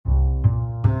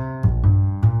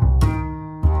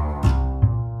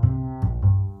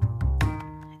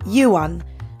Johan,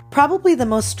 probably the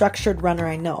most structured runner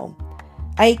I know.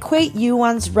 I equate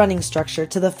Johan's running structure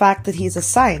to the fact that he's a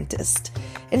scientist,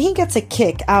 and he gets a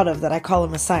kick out of that I call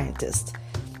him a scientist.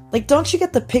 Like, don't you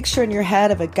get the picture in your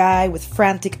head of a guy with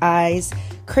frantic eyes,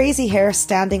 crazy hair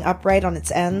standing upright on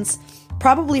its ends,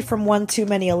 probably from one too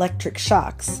many electric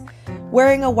shocks,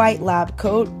 wearing a white lab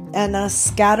coat, and a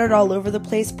scattered all over the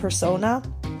place persona?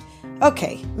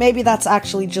 Okay, maybe that's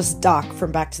actually just Doc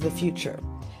from Back to the Future.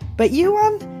 But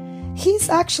Johan, he's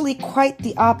actually quite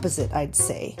the opposite, I'd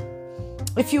say.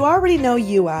 If you already know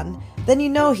Johan, then you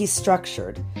know he's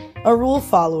structured, a rule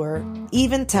follower,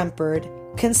 even-tempered,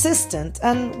 consistent,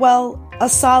 and, well, a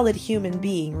solid human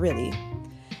being, really.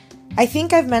 I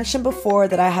think I've mentioned before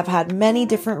that I have had many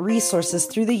different resources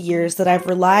through the years that I've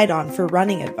relied on for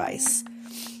running advice.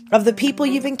 Of the people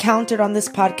you've encountered on this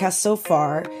podcast so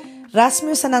far,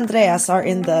 Rasmus and Andreas are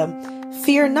in the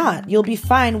 "fear not, you'll be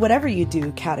fine whatever you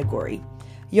do" category.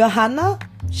 Johanna,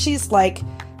 she's like,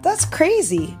 "That's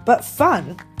crazy, but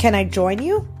fun. Can I join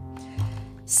you?"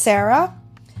 Sarah,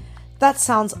 "That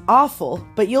sounds awful,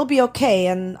 but you'll be okay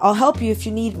and I'll help you if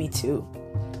you need me to."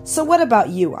 So what about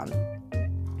Johan?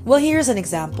 Well, here's an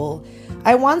example.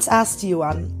 I once asked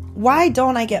Johan, "Why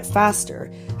don't I get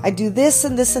faster? I do this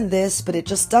and this and this, but it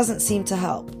just doesn't seem to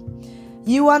help."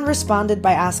 Johan responded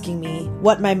by asking me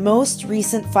what my most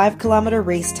recent 5-kilometer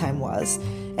race time was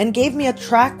and gave me a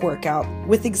track workout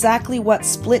with exactly what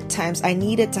split times I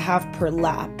needed to have per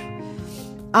lap.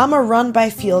 I'm a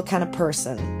run-by-feel kind of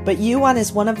person, but Johan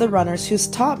is one of the runners who's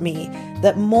taught me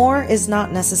that more is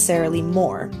not necessarily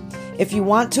more. If you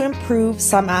want to improve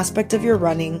some aspect of your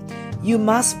running, you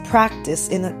must practice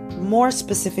in a more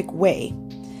specific way.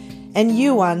 And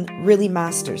Johan really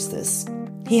masters this.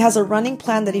 He has a running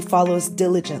plan that he follows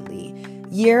diligently,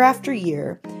 year after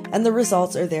year, and the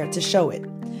results are there to show it.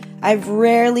 I've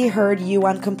rarely heard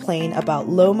Johan complain about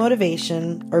low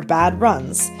motivation or bad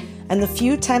runs, and the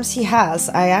few times he has,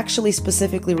 I actually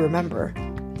specifically remember.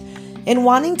 In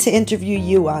wanting to interview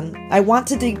Johan, I want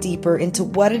to dig deeper into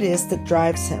what it is that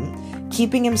drives him,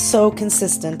 keeping him so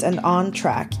consistent and on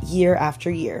track year after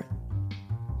year.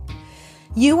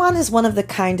 Johan is one of the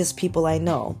kindest people I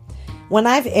know. When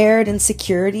I've aired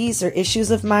insecurities or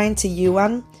issues of mine to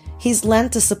Johan, he's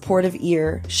lent a supportive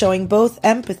ear, showing both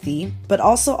empathy, but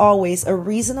also always a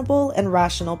reasonable and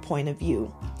rational point of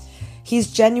view.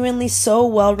 He's genuinely so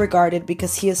well regarded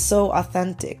because he is so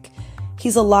authentic.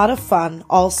 He's a lot of fun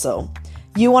also.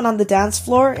 Johan on the dance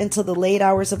floor until the late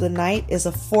hours of the night is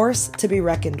a force to be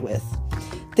reckoned with.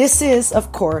 This is,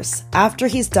 of course, after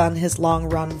he's done his long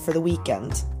run for the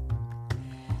weekend.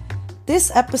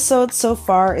 This episode so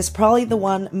far is probably the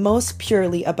one most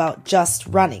purely about just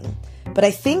running, but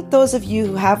I think those of you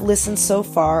who have listened so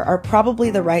far are probably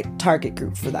the right target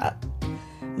group for that.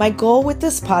 My goal with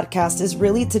this podcast is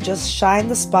really to just shine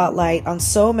the spotlight on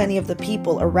so many of the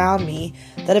people around me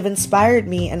that have inspired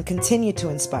me and continue to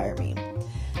inspire me.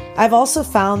 I've also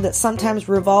found that sometimes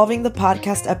revolving the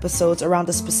podcast episodes around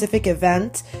a specific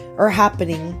event or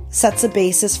happening sets a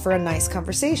basis for a nice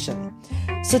conversation.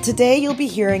 So today you'll be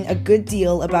hearing a good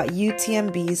deal about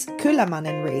UTMB's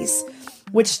Kullamannen race,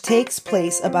 which takes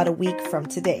place about a week from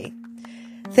today.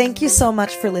 Thank you so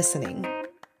much for listening.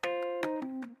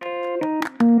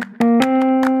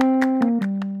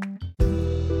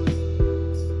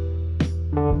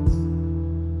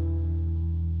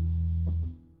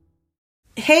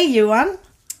 Hey, Johan.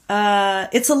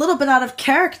 It's a little bit out of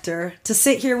character to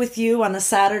sit here with you on a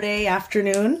Saturday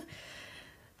afternoon.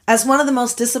 As one of the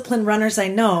most disciplined runners I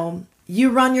know, you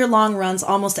run your long runs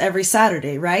almost every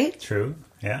Saturday, right? True,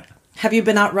 yeah. Have you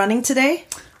been out running today?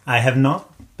 I have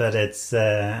not, but it's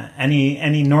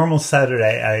any normal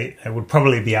Saturday I would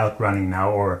probably be out running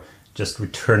now or just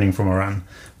returning from a run.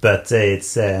 But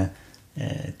it's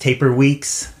taper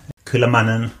weeks.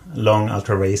 Kullamannen long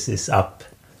ultra race is up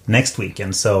next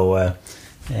weekend, so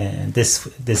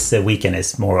this weekend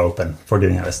is more open for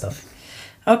doing other stuff.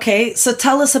 Okay, so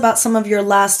tell us about some of your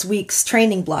last week's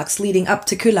training blocks leading up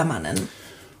to Kullamannen.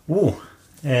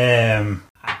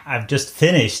 I've just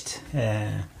finished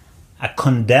a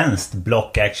condensed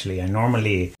block, actually. I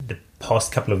normally, the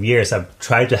past couple of years, I've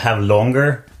tried to have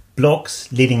longer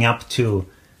blocks leading up to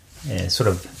sort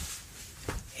of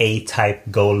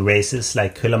A-type goal races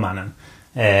like Kullamannen.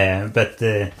 But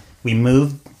we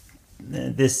moved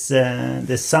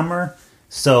this summer,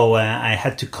 so I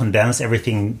had to condense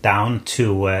everything down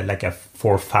to like a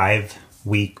 4 or 5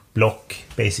 week block,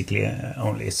 basically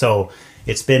only. So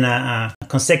it's been a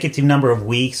consecutive number of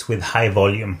weeks with high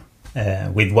volume,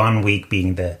 with 1 week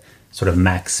being the sort of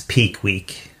max peak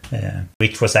week,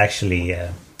 which was actually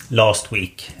last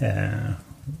week,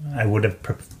 I would have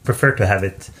preferred to have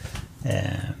it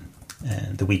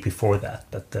the week before that.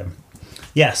 But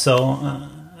so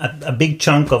a big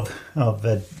chunk of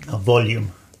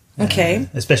volume. Okay.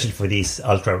 Especially for these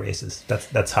ultra races.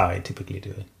 That's how I typically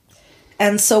do it.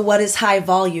 And so what is high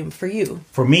volume for you?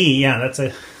 For me, that's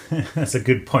a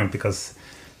good point, because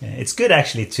it's good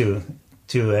actually to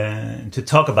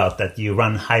talk about that you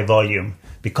run high volume,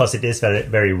 because it is very,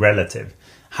 very relative.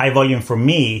 High volume for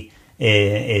me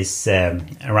is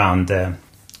around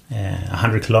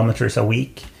 100 kilometers a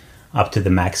week, up to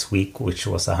the max week, which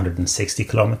was 160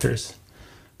 kilometers.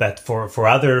 But for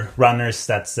other runners,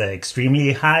 that's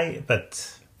extremely high.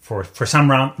 But for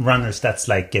some runners, that's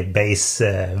like a base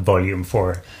volume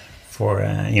for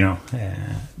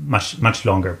much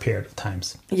longer period of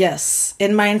times. Yes.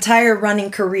 In my entire running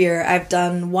career, I've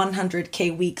done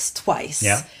 100K weeks twice.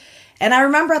 Yeah. And I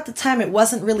remember at the time, it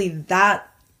wasn't really that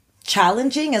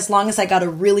challenging, as long as I got a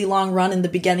really long run in the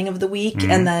beginning of the week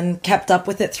and then kept up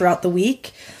with it throughout the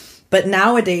week. But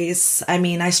nowadays, I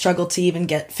mean, I struggle to even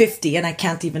get 50, and I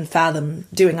can't even fathom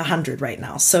doing 100 right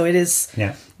now. So it is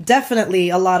definitely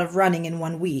a lot of running in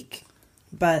 1 week.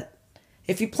 But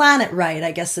if you plan it right,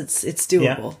 I guess it's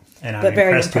doable. Yeah. And I'm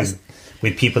very impressed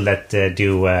with people that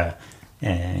do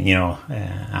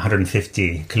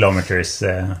 150 kilometers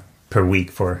per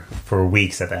week for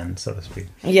weeks at end, so to speak.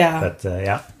 Yeah. But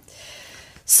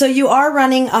So you are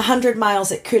running 100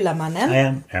 miles at Kullamannen. I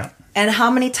am. Yeah. And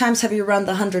how many times have you run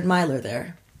the 100-miler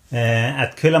there?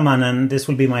 At Kullamannen, this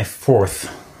will be my fourth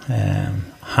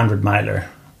 100-miler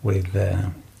with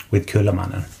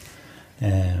Kullamannen,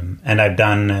 and I've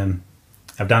done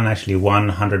actually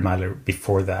 100-miler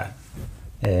before that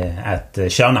at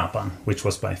Kullamannen, which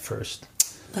was my first.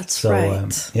 That's right.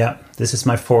 This is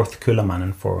my fourth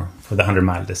Kullamannen for the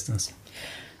 100-mile distance.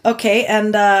 Okay,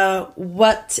 and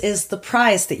what is the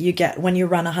prize that you get when you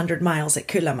run 100 miles at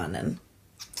Kullamannen?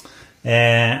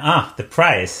 The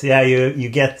prize. Yeah, you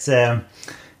get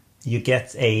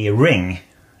a ring.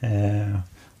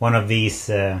 One of these.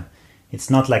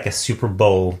 It's not like a Super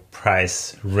Bowl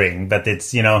prize ring, but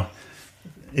it's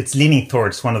it's leaning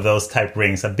towards one of those type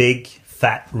rings. A big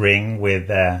fat ring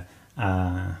with a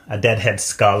deadhead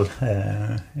skull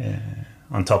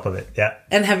on top of it. Yeah.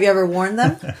 And have you ever worn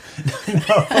them? No,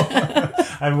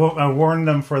 I worn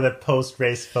them for the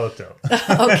post-race photo.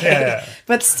 Okay, Yeah.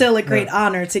 But still a great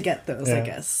honor to get those, I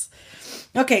guess.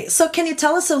 Okay, so can you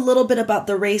tell us a little bit about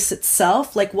the race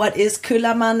itself? Like, what is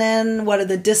Kullamannen? What are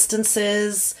the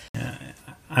distances?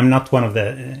 I'm not one of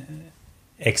the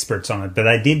experts on it, but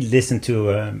I did listen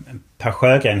to Per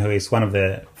Sjögren, who is one of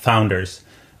the founders.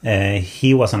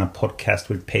 He was on a podcast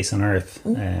with Pace on Earth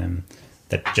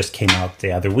that just came out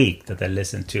the other week that I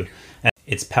listened to.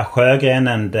 It's Per Sjögren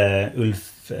and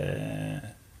Ulf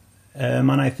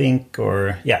Öhman, I think,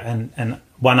 and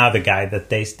one other guy that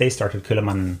they started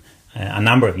Kullamannen a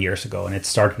number of years ago, and it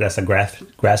started as a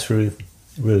grassroots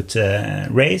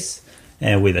race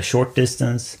with a short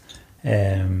distance,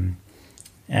 and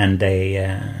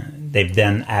they've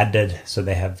then added, so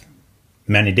they have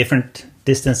many different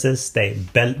distances. They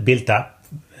built up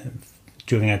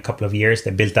during a couple of years.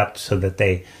 They built up so that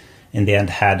they, in the end,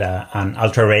 had an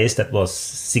ultra race that was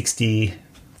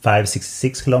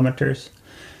 66 kilometers,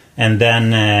 and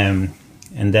then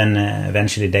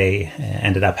eventually they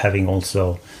ended up having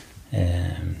also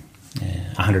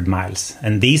 100 miles.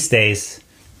 And these days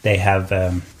they have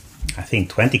I think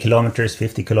 20 kilometers,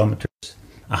 50 kilometers,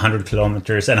 100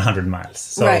 kilometers, and 100 miles.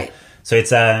 So, right. So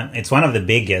it's one of the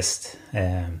biggest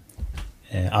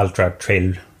ultra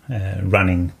trail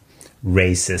running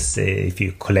races, if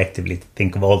you collectively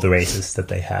think of all the races that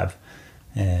they have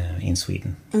in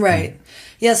Sweden. Right.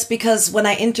 Yes, because when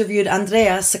I interviewed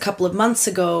Andreas a couple of months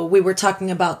ago, we were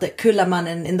talking about that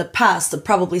Kullamannen in the past, it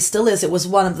probably still is, it was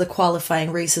one of the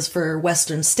qualifying races for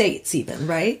Western states even,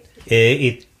 right?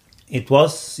 It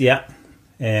was, yeah.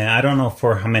 I don't know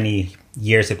for how many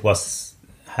years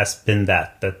has been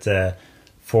that, but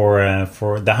for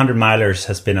the 100 milers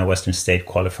has been a Western state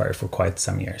qualifier for quite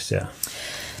some years, yeah.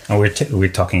 And we're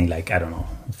talking like, I don't know,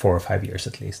 4 or 5 years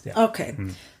at least, yeah. Okay.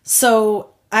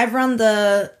 So I've run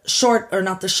the short, or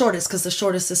not the shortest, because the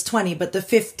shortest is 20, but the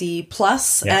 50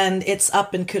 plus, and it's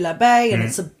up in Kullaberg, and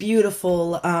it's a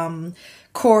beautiful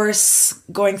course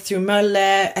going through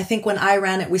Mölle. I think when I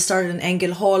ran it, we started in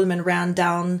Ängelholm and ran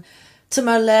down to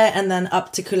Mölle and then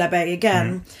up to Kullaberg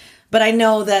again. But I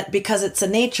know that because it's a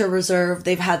nature reserve,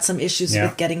 they've had some issues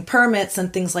with getting permits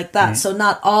and things like that. So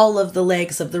not all of the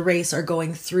legs of the race are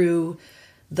going through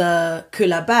the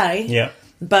Kullaberg. Yeah.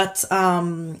 But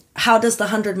how does the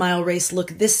 100-mile race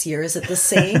look this year? Is it the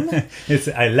same?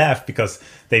 I laugh because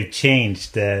they've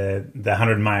changed the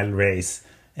 100-mile race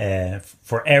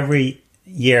for every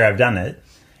year I've done it,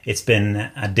 it's been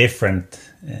a different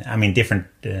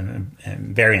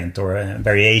variant or a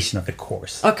variation of the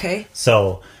course. Okay.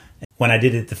 So when I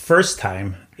did it the first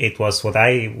time, it was what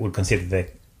I would consider the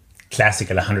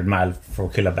classical 100-mile for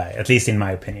Kullaberg, at least in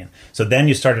my opinion. So then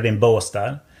you started in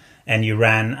Båstad and you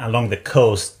ran along the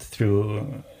coast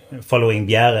through following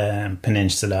Bjäre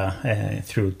Peninsula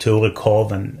through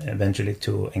Torekov and eventually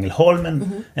to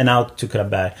Ängelholmen and out to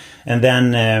Kullaberg. And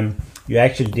then you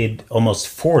actually did almost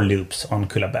 4 loops on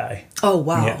Kullaberg. Oh,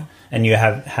 wow. Yeah. And you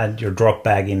have had your drop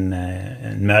bag in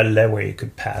Mölle where you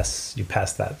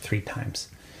passed that 3 times.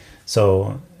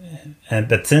 So,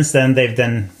 but since then they've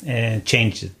then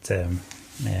changed it.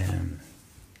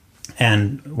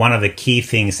 And one of the key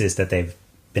things is that they've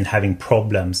been having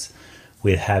problems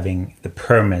with having the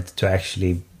permit to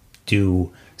actually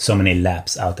do so many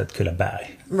laps out at Kullaberg.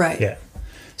 Right. Yeah.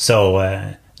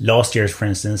 So last year, for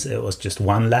instance, it was just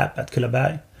 1 lap at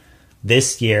Kullaberg.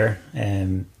 This year,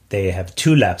 they have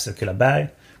 2 laps at Kullaberg,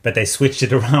 but they switched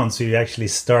it around. So you actually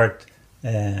start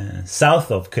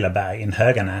south of Kullaberg in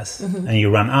Höganäs, and you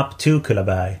run up to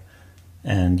Kullaberg,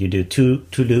 and you do two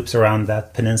loops around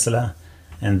that peninsula,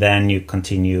 and then you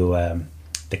continue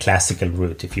the classical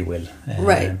route, if you will,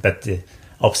 right? But the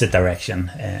opposite direction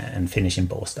and finish in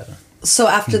Båstad. So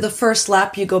after the first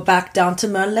lap, you go back down to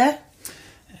Mölle?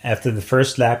 After the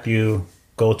first lap, you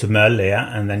go to Mölle,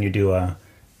 yeah, and then you do a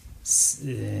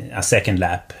second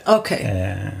lap. Okay.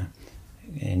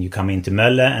 And you come into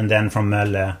Mölle, and then from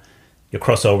Mölle, you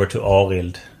cross over to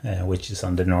Arild, which is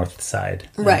on the north side.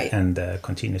 Right. And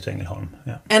continue to Ängelholm.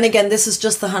 Yeah. And again, this is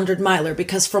just the 100-miler,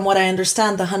 because from what I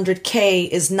understand, the 100K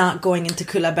is not going into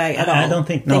Kullaberg at all. I don't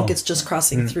think, no. I think it's just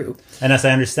crossing through. And as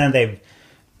I understand,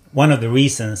 one of the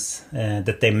reasons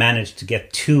that they managed to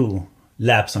get 2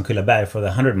 laps on Kullaberg for the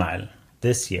 100-mile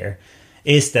this year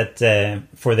is that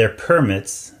for their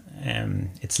permits,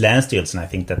 it's Länsstyrelsen, I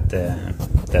think, that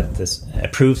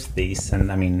approves these, and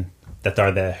I mean that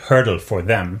are the hurdle for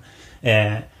them.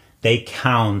 They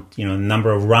count,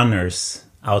 number of runners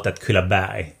out at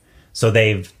Kullaberg. So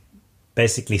they've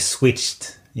basically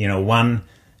switched, a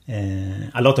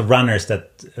lot of runners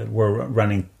that were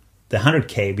running the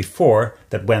 100K before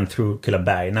that went through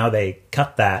Kullaberg. Now they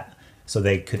cut that so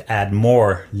they could add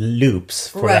more loops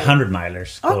for the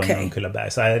 100-milers going on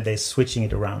Kullaberg. So they're switching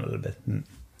it around a little bit.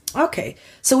 Okay,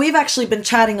 so we've actually been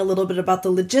chatting a little bit about the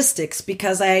logistics,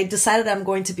 because I decided I'm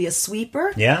going to be a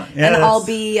sweeper. Yeah, and I'll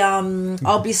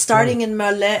be starting in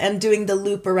Mölle and doing the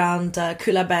loop around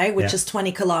Kullaberg, which is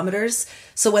 20 kilometers.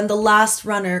 So when the last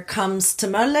runner comes to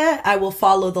Mölle, I will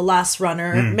follow the last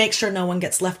runner, make sure no one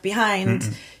gets left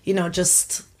behind.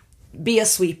 Just be a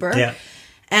sweeper. Yeah.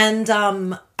 And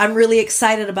I'm really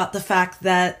excited about the fact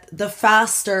that the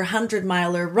faster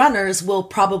 100-miler runners will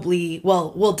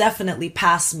definitely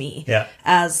pass me,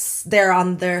 as they're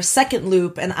on their second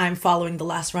loop and I'm following the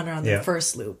last runner on their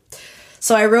first loop.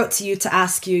 So I wrote to you to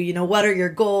ask you, what are your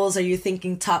goals? Are you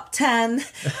thinking top 10?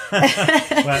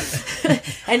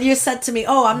 And you said to me,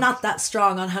 I'm not that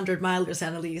strong on 100-milers,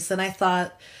 Annelise. And I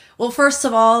thought, well, first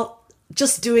of all,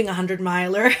 just doing a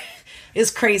 100-miler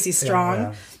is crazy strong.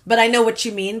 Yeah. But I know what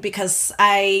you mean, because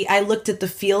I looked at the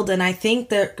field, and I think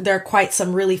there are quite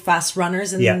some really fast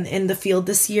runners in the field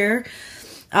this year.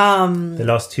 The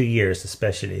last 2 years,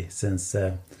 especially since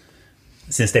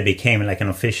they became like an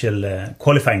official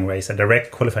qualifying race, a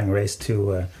direct qualifying race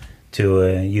to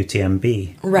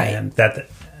UTMB. Right. That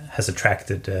has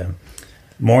attracted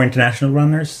more international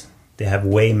runners. They have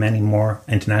many more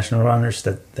international runners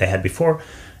that they had before,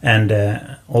 and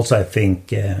also I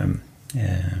think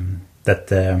that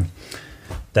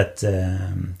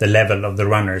the level of the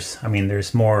runners, I mean,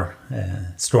 there's more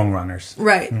strong runners.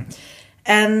 Right.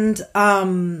 And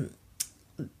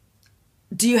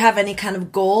do you have any kind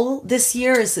of goal this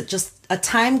year? Is it just a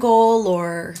time goal,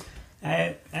 or?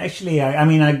 Actually,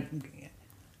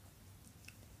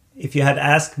 if you had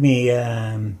asked me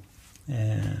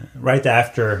right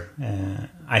after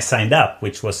I signed up,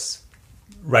 which was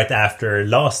right after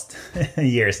last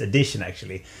year's edition,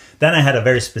 actually, then I had a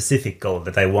very specific goal,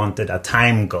 that I wanted a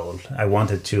time goal. I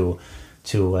wanted to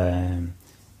do a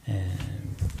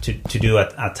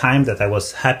time that I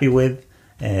was happy with.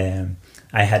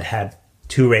 I had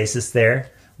 2 races there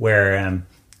where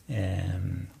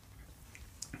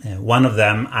one of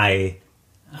them I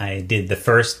did the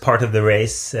first part of the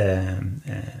race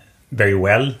very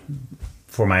well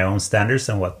for my own standards,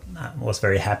 and I was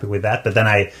very happy with that. But then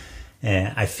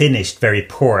I finished very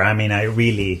poor. I mean, I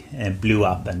really blew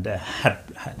up and had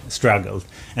struggled.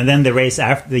 And then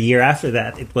the year after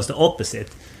that, it was the opposite.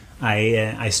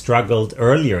 I struggled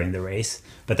earlier in the race,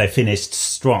 but I finished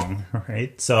strong,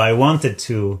 right? So I wanted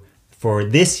to, for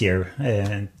this year,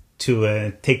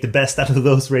 to take the best out of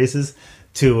those races,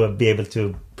 to be able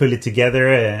to pull it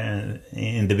together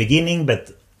in the beginning,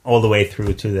 but all the way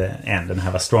through to the end, and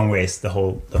have a strong race the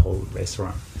whole race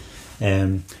around.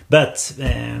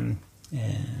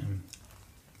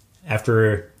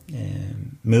 After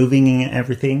moving and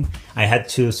everything, I had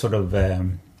to sort of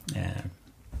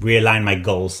realign my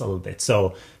goals a little bit.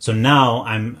 So now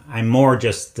I'm more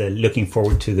just looking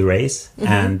forward to the race,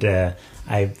 and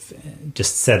I've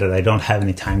just said that I don't have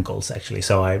any time goals actually.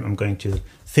 So I'm going to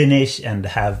finish and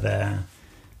have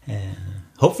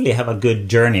hopefully have a good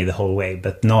journey the whole way,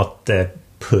 but not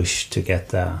push to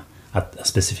get a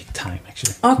specific time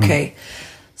actually. Okay.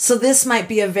 So this might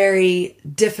be a very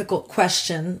difficult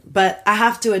question, but I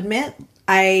have to admit,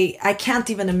 I can't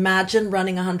even imagine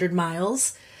running 100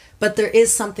 miles, but there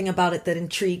is something about it that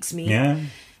intrigues me. Yeah,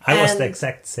 I was the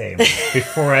exact same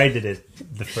before I did it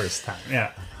the first time.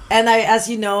 Yeah. And as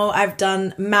you know, I've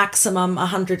done maximum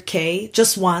 100K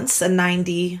just once, and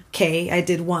 90K I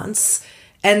did once.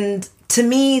 And to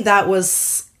me, that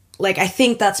was like, I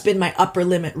think that's been my upper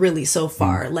limit really so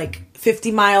far. Like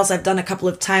 50 miles I've done a couple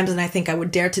of times, and I think I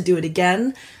would dare to do it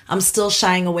again. I'm still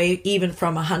shying away even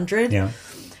from 100. Yeah.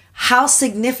 How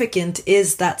significant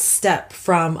is that step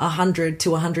from 100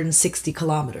 to 160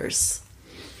 kilometers?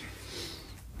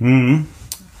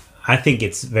 I think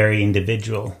it's very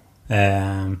individual.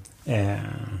 I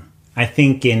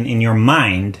think in your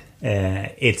mind,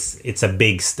 it's a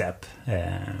big step,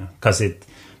 because it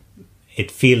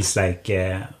feels like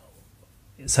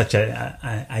such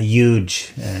a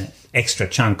huge extra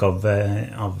chunk of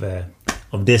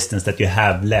distance that you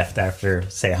have left after,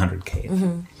 say,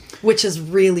 100K. Which is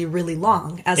really, really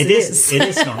long, as it is. It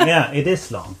is long. Yeah, it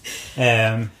is long.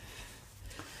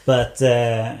 But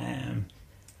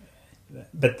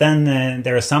then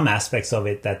there are some aspects of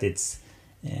it that it's,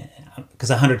 because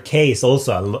 100K is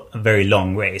also a very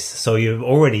long race. So you've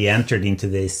already entered into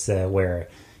this where,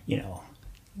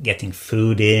 getting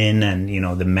food in, and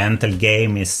the mental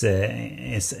game is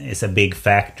a big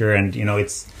factor, and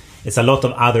it's a lot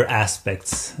of other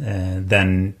aspects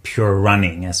than pure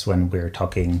running, as when we're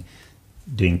talking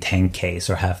doing 10Ks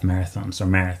or half marathons or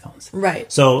marathons.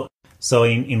 Right. So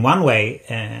in one way,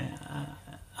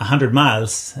 100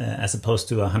 miles as opposed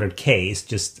to 100K is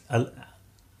just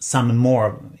some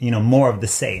more of the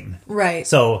same. Right.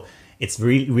 So it's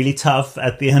really tough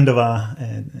at the end of a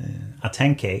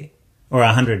 10K. Or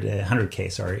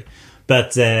 100K, sorry.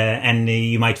 But, and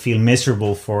you might feel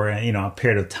miserable for, a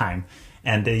period of time.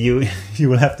 And you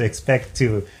will have to expect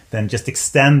to then just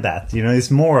extend that. It's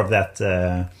more of that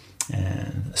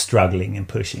struggling and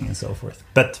pushing and so forth.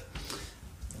 But,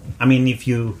 I mean, if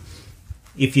you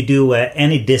do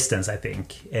any distance, I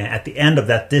think, at the end of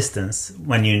that distance,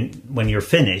 when you're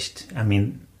finished, I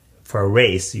mean, for a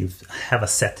race, you have a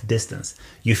set distance.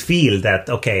 You feel that,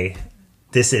 okay,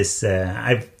 this is,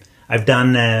 I've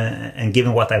done and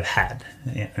given what I've had,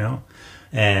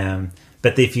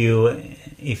 but if you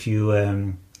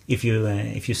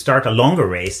start a longer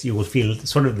race, you will feel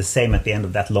sort of the same at the end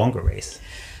of that longer race.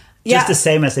 Yeah. Just the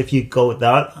same as if you go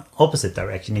the opposite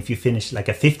direction. If you finish like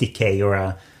a 50K or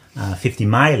a 50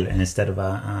 mile instead of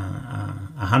a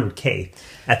 100K,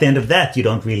 at the end of that you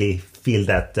don't really feel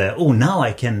that. Now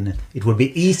I can. It will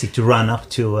be easy to run up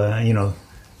to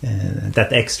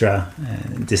that extra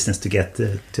distance to get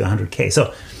to 100K.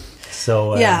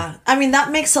 So yeah, I mean, that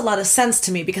makes a lot of sense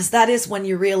to me, because that is when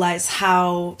you realize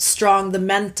how strong the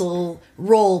mental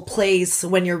role plays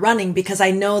when you're running. Because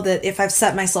I know that if I've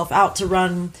set myself out to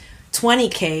run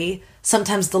 20K,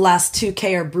 sometimes the last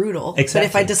 2K are brutal. Exactly. But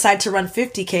if I decide to run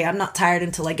 50K, I'm not tired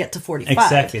until I get to 45.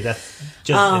 Exactly, that's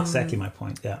just exactly my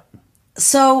point. Yeah.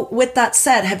 So with that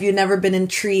said, have you never been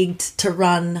intrigued to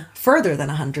run further than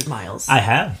 100 miles? I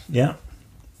have, yeah.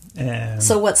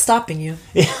 So what's stopping you?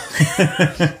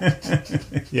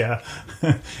 Yeah,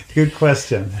 good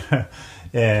question.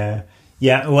 Yeah,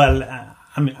 well,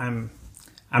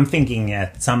 I'm thinking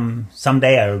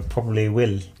someday I probably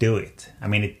will do it. I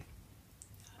mean,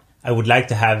 I would like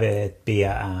to have it be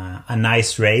a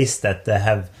nice race that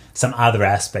have some other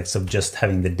aspects of just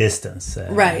having the distance.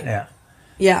 Right.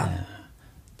 Yeah.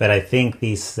 But I think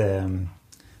these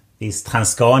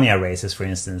Transcania races, for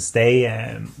instance, they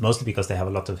mostly because they have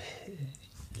a lot of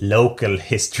local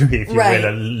history, if you will,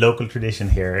 a local tradition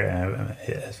here,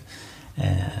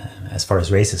 as far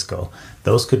as races go.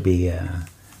 Those could be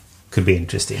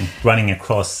interesting, running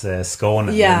across Skåne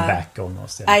and back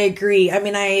almost. Yeah. I agree. I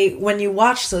mean, when you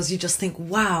watch those, you just think,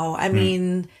 wow. I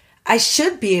mean, I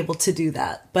should be able to do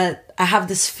that, but I have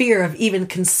this fear of even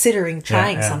considering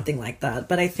trying something like that.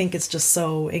 But I think it's just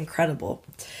so incredible.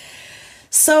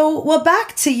 So, well,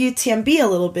 back to UTMB a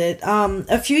little bit.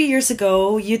 A few years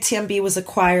ago, UTMB was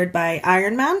acquired by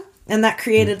Ironman, and that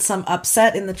created some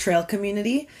upset in the trail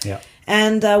community. Yeah.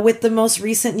 And with the most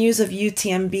recent news of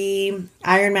UTMB,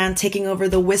 Ironman taking over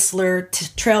the Whistler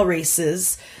trail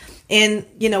races in,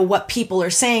 what people are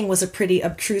saying was a pretty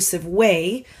obtrusive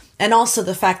way. And also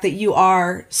the fact that you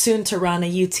are soon to run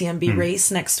a UTMB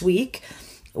race next week.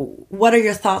 What are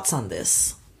your thoughts on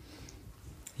this?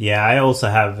 Yeah, I also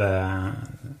have...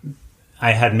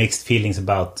 I had mixed feelings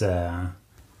about...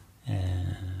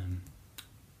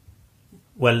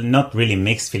 well, not really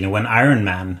mixed feeling. When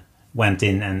Ironman went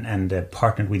in and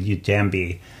partnered with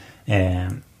UTMB,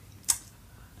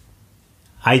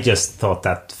 I just thought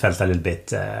that felt a little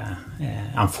bit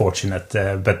unfortunate,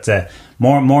 but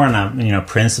more on a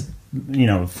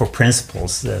for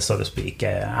principles, so to speak.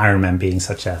 Ironman being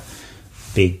such a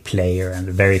big player and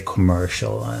very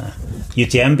commercial.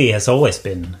 UTMB has always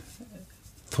been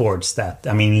towards that.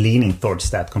 I mean, leaning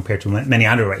towards that compared to many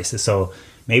other races. So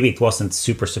maybe it wasn't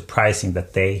super surprising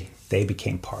that they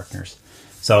became partners.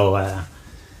 So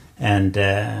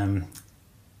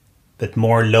but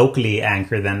more locally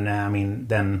anchored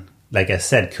than like I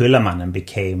said, Kullamannen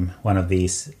became one of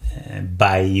these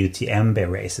by UTMB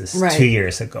races 2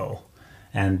 years ago,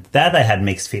 and that I had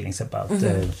mixed feelings about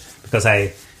because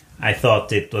I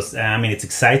thought it was. It's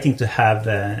exciting to have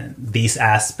these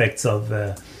aspects of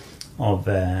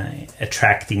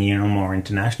attracting more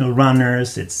international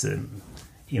runners. It's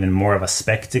even more of a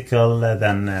spectacle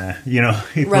than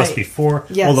it was before.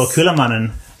 Yes. Although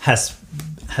Kullamannen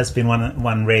has been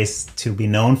one race to be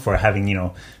known for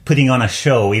having putting on a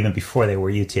show even before they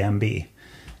were UTMB.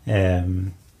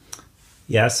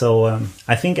 So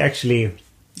I think actually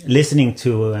listening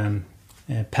to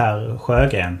Per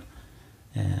Sjögren,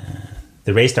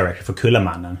 the race director for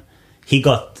Kullamannen, he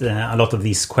got a lot of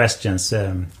these questions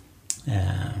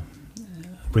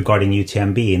regarding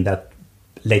UTMB in that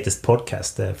latest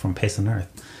podcast from Pace on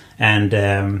Earth, and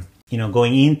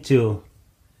going into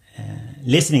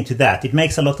listening to that, it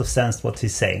makes a lot of sense what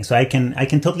he's saying. So I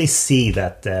can totally see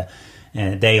that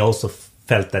they also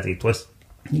felt that it was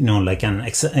like an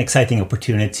exciting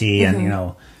opportunity,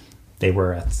 and they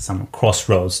were at some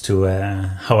crossroads to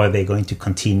how are they going to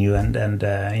continue and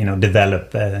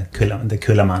develop the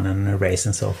Kullamannen race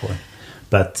and so forth.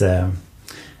 But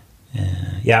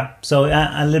so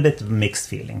a little bit of mixed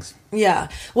feelings. Yeah.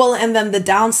 Well, and then the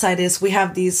downside is we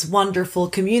have these wonderful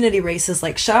community races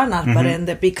like Tjörnarparen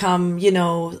that become,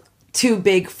 too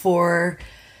big for,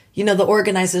 the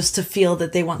organizers to feel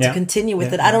that they want to continue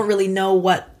with it. I don't really know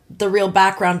what the real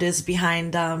background is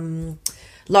behind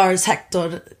Lars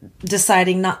Hector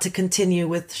deciding not to continue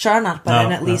with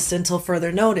Tjörnarparen, at least until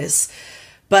further notice.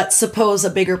 But suppose a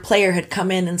bigger player had come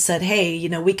in and said, hey,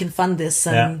 we can fund this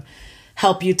and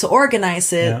help you to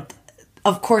organize it. Yeah.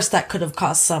 Of course, that could have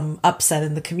caused some upset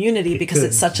in the community because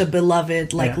it's such a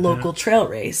beloved, local trail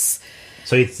race.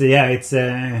 So it's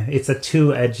a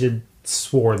two-edged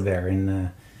sword there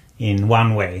in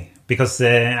one way, because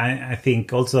I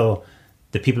think also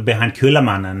the people behind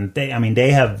Kullamannen,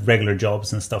 they have regular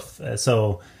jobs and stuff.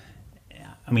 So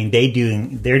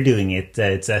they're doing it.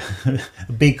 It's a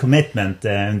big commitment,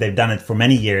 and they've done it for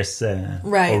many years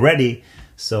already.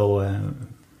 So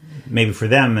maybe for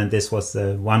them, and this was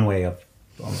one way of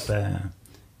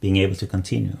being able to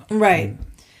continue. Right.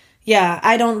 Yeah,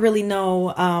 I don't really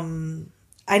know.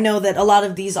 I know that a lot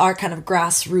of these are kind of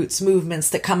grassroots movements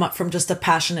that come up from just a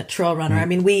passionate trail runner.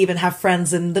 We even have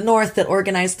friends in the north that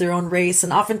organize their own race,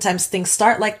 and oftentimes things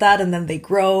start like that and then they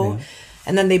grow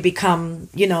and then they become,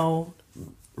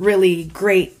 really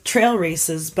great trail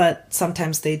races, but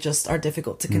sometimes they just are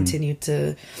difficult to continue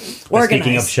to organize.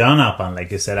 Speaking of Tjörnarparen,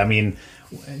 like you said,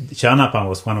 Tjörnarparen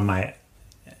was one of my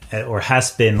or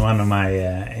has been one of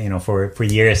my, for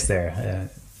years there,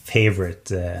 favorite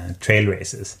trail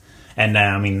races.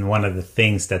 And one of the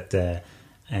things that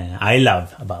I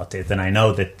love about it, and I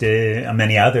know that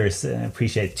many others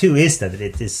appreciate too, is that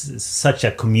it is such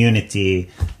a community,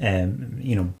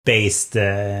 based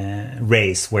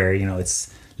race where,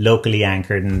 it's locally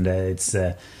anchored, and it's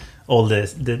all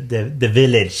the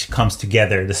village comes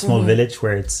together, the small village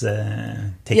where it's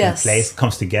taking place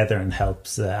comes together and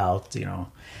helps out,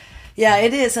 Yeah,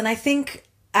 it is. And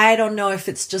I don't know if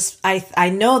it's just, I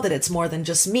know that it's more than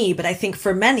just me, but I think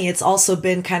for many, it's also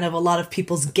been kind of a lot of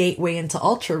people's gateway into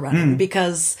ultra running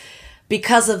because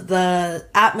of the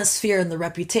atmosphere and the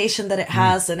reputation that it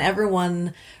has, and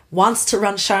everyone wants to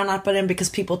run Stjärnarparen because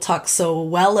people talk so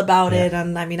well about it.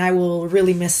 And I mean, I will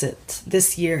really miss it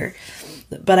this year.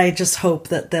 But I just hope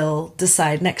that they'll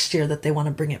decide next year that they want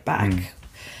to bring it back.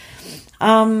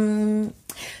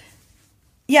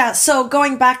 Yeah, so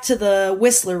going back to the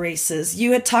Whistler races,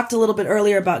 you had talked a little bit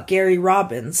earlier about Gary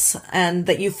Robbins and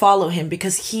that you follow him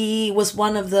because he was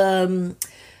one of the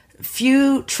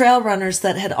few trail runners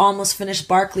that had almost finished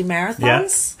Barkley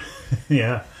marathons.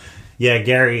 Yeah.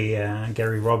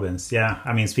 Gary Robbins. Yeah,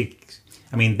 I mean,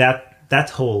 that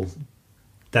whole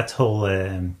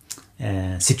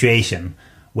situation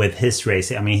with his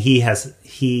race. I mean, he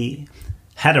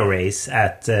had a race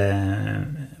at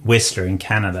Whistler in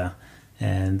Canada,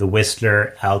 and the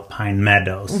Whistler Alpine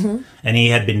Meadows, and he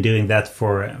had been doing that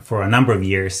for a number of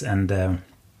years, and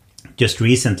just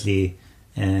recently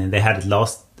they had it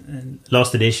last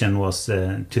edition was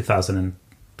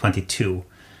 2022,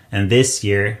 and this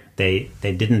year they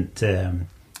didn't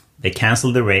they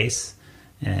canceled the race.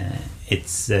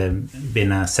 It's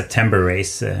been a September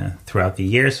race throughout the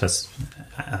year, so it's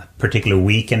a particular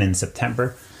weekend in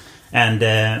September, and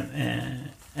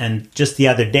just the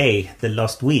other day, the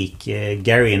last week,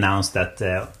 Gary announced that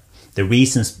the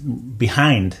reasons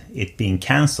behind it being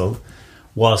cancelled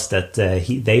was that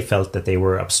they felt that they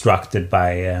were obstructed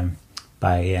by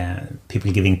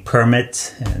people giving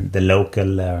permits and the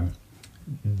local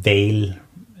Vail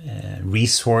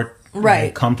resort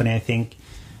company, I think.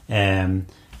 And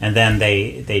then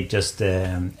they just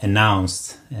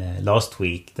announced last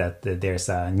week that there's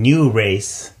a new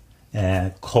race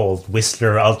called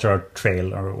Whistler Ultra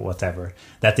Trail or whatever.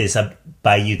 That is a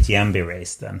by UTMB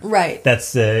race then. Right.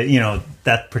 That's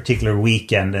that particular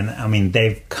weekend, and I mean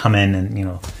they've come in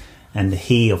and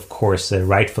he of course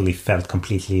rightfully felt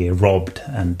completely robbed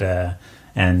and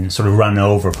sort of run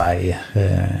over by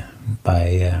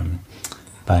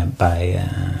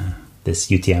this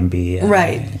UTMB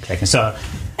collection. So,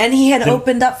 and he had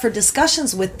opened up for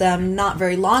discussions with them not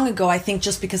very long ago, I think,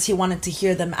 just because he wanted to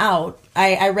hear them out.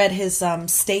 I read his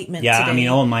statement today. I mean,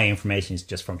 all my information is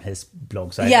just from his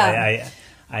blog. So I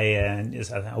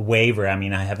is a waiver. I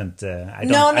mean, I haven't. I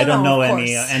don't know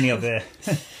any of the.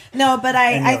 No, but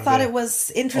I thought it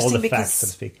was interesting because facts, so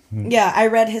to speak. I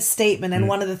read his statement, and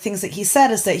one of the things that he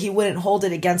said is that he wouldn't hold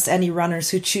it against any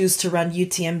runners who choose to run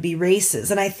UTMB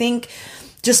races, and I think.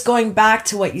 Just going back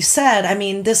to what you said, I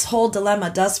mean, this whole dilemma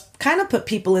does kind of put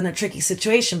people in a tricky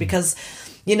situation because,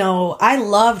 I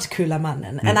loved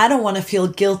Kullamannen and I don't want to feel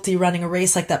guilty running a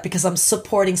race like that because I'm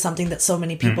supporting something that so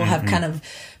many people have kind of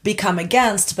become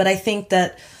against. But I think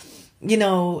that,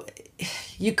 you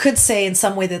could say in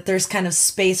some way that there's kind of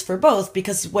space for both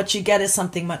because what you get is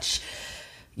something much,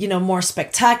 more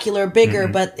spectacular, bigger,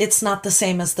 but it's not the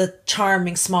same as the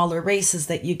charming, smaller races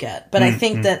that you get. But I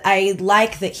think that I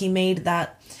like that he made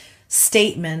that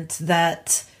statement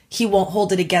that he won't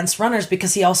hold it against runners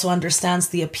because he also understands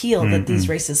the appeal that these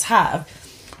races have.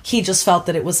 He just felt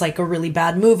that it was like a really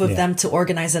bad move of them to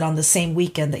organize it on the same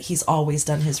weekend that he's always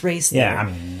done his race there. I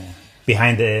mean,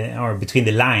 between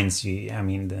the lines,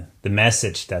 the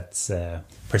message that's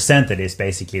presented is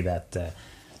basically that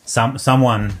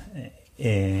someone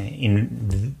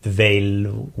in the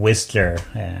Vail Whistler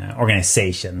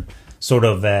organization sort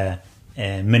of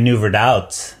maneuvered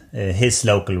out his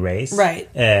local race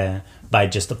by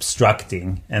just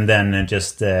obstructing and then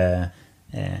just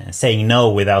saying no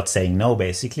without saying no,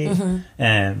 basically,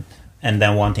 and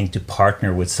then wanting to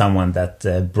partner with someone that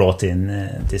brought in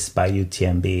this by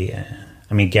UTMB.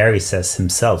 I mean, Gary says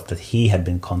himself that he had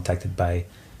been contacted by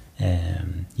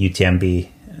UTMB,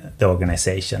 the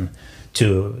organization,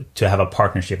 to have a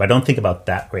partnership. I don't think about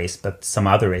that race, but some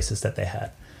other races that they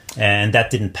had, and that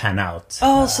didn't pan out.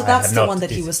 Oh, so that's the one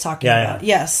that he was talking about.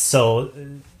 Yes. So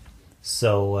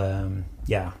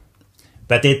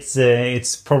but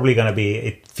it's probably going to be.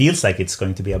 It feels like it's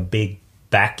going to be a big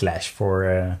backlash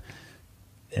for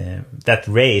that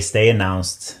race. They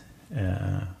announced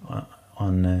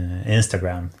on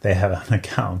Instagram. They have an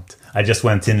account. I just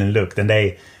went in and looked, and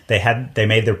they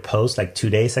made their post like 2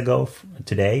 days ago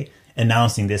today,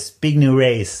 announcing this big new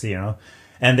race,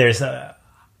 and there's over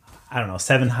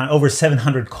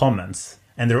 700 comments,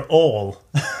 and they're all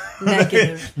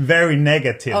negative. very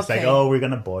negative. Okay. It's like, we're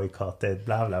gonna boycott it,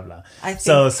 blah blah blah. I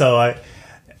think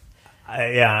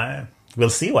we'll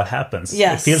see what happens.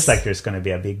 Yes. It feels like there's going to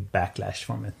be a big backlash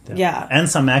from it. Yeah. And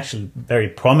some actually very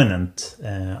prominent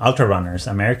ultra runners,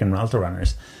 American ultra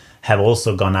runners, have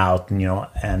also gone out,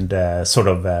 and sort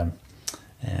of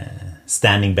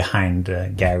standing behind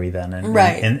Gary then,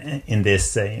 and in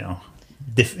this,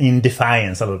 in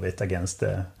defiance a little bit against.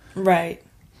 Right.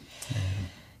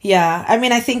 Yeah, I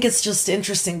mean, I think it's just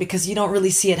interesting because you don't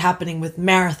really see it happening with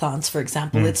marathons, for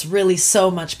example. It's really so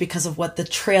much because of what the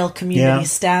trail community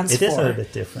stands for. It is a little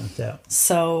bit different, yeah.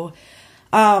 So,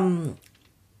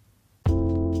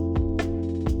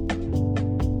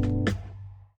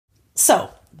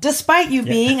 despite you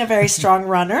being a very strong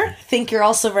runner, I think you're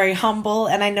also very humble.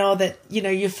 And I know that, you know,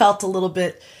 you felt a little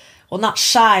bit, well, not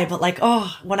shy, but like,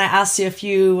 oh, when I asked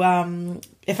you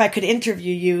if I could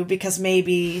interview you, because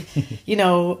maybe, you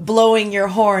know, blowing your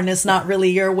horn is not really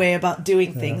your way about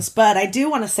doing things. But I do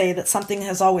want to say that something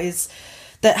has always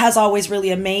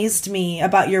really amazed me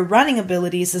about your running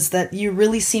abilities is that you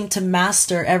really seem to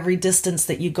master every distance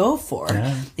that you go for.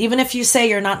 Yeah. Even if you say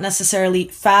you're not necessarily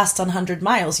fast on 100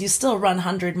 miles, you still run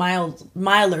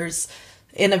 100-milers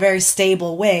in a very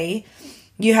stable way.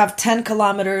 You have 10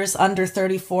 kilometers under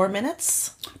 34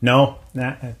 minutes. No,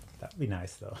 that'd be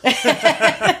nice though.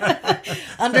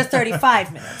 Under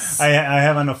 35 minutes. I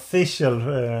have an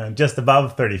official just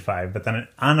above 35, but an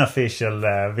unofficial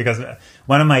because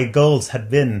one of my goals had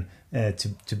been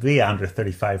to be under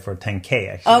 35 for 10K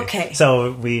actually. Okay.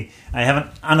 So I have an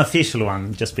unofficial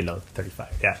one just below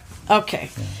 35. Yeah. Okay.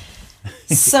 Yeah.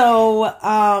 So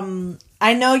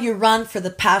I know you run for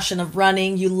the passion of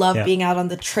running. You love being out on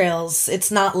the trails. It's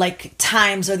not like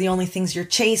times are the only things you're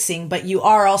chasing, but you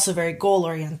are also very goal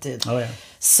oriented. Oh, yeah.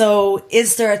 So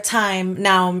is there a time,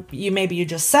 now you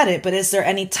just said it, but is there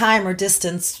any time or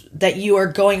distance that you are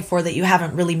going for that you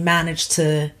haven't really managed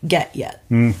to get yet?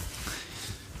 Yeah,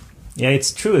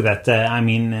 it's true that,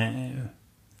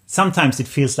 sometimes it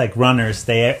feels like runners,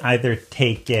 they either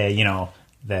take,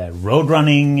 the road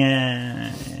running,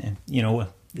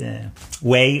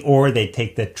 way, or they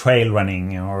take the trail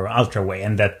running or ultra way,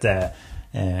 and that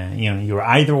you're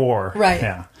either or. Right.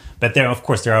 Yeah. But there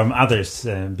are others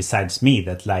besides me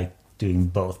that like doing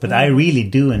both. But I really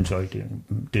do enjoy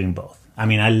doing both. I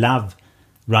mean, I love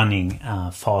running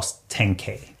fast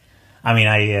 10K. I mean,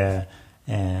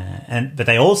 but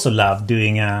I also love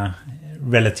doing a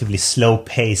relatively slow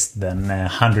paced than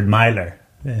 100-miler.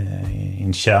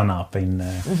 In Tjörnarp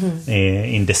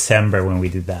in December when we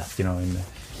did that,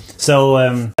 so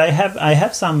I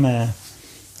have some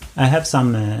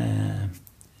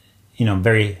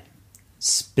very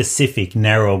specific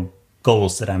narrow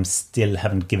goals that I'm still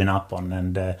haven't given up on,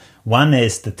 and one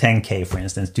is the 10K, for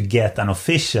instance, to get an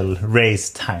official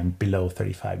race time below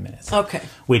 35 minutes. Okay,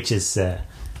 which is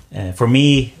for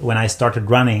me, when I started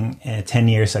running 10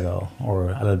 years ago, or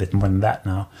a little bit more than that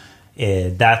now,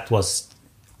 that was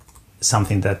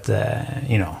something that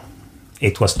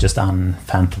it was just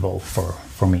unfathomable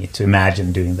for me to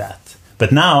imagine doing that.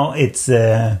 But now it's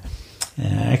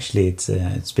actually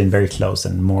it's been very close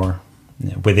and more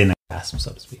within a grasp,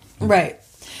 so to speak. Right.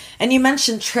 And you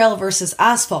mentioned trail versus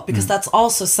asphalt, because that's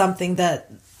also something that,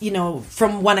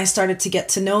 from when I started to get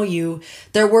to know you,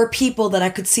 there were people that I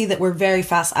could see that were very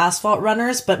fast asphalt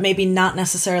runners, but maybe not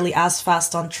necessarily as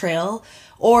fast on trail,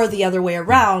 or the other way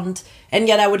around. And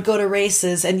yet I would go to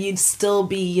races and you'd still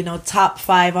be, top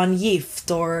 5 on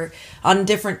Gift or on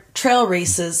different trail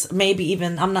races, maybe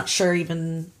even, I'm not sure,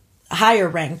 even higher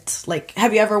ranked. Like,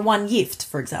 have you ever won Gift,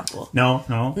 for example? No.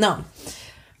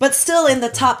 But still in the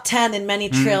top 10 in many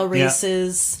trail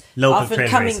races. Yeah. Local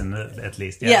trail racing, at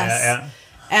least. Yeah, yes. Yeah.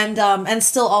 And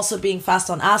still also being fast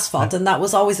on asphalt. And that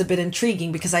was always a bit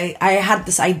intriguing because I had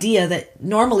this idea that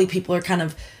normally people are kind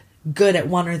of good at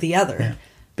one or the other. Yeah.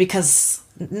 Because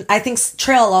I think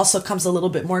trail also comes a little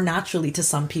bit more naturally to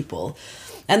some people.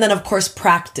 And then, of course,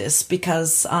 practice,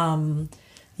 because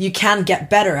you can get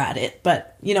better at it.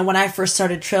 But, when I first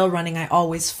started trail running, I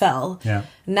always fell. Yeah.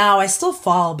 Now I still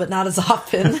fall, but not as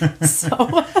often.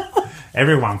 So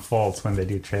everyone falls when they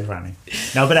do trail running.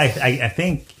 No, but I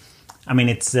think,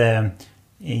 it's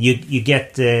you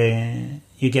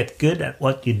get good at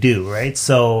what you do, right?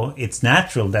 So it's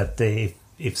natural that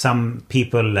if some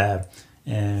people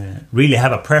really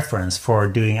have a preference for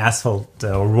doing asphalt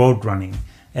or road running,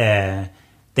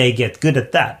 they get good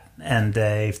at that. And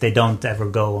if they don't ever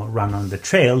go run on the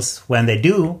trails, when they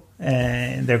do,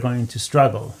 they're going to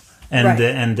struggle. And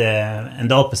the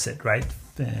opposite, right?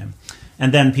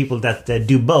 And then people that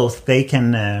do both, they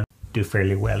can do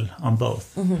fairly well on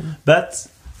both. Mm-hmm. But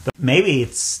maybe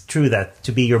it's true that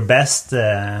to be your best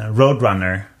road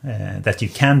runner that you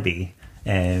can be,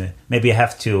 maybe you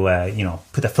have to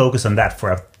put a focus on that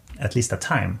for at least a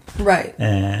time, right?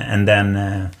 And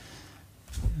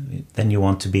then you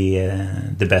want to be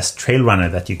the best trail runner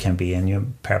that you can be, and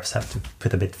you perhaps have to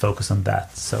put a bit focus on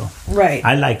that. So right,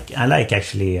 I like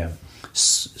actually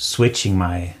switching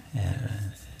my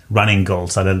running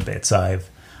goals a little bit. So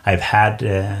I've had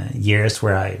years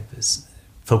where I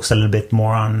focus a little bit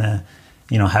more on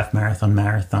half marathon,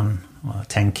 marathon,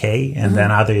 10K, and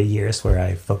then other years where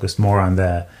I focused more on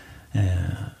the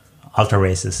ultra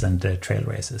races and trail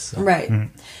races. So. Right.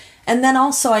 And then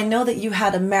also, I know that you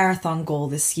had a marathon goal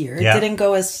this year. It didn't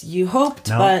go as you hoped,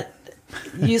 but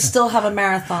you still have a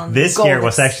marathon this goal. Year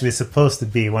was actually supposed to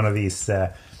be one of these,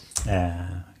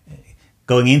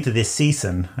 going into this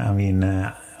season, I mean,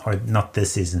 or not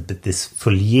this season, but this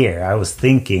full year, I was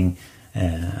thinking,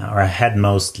 or I had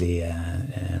mostly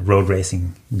road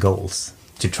racing goals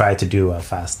to try to do a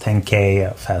fast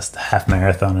 10K, a fast half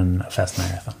marathon, and a fast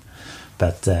marathon.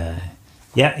 But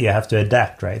you have to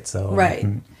adapt, right? So right.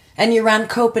 And you ran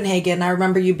Copenhagen. I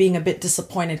remember you being a bit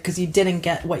disappointed because you didn't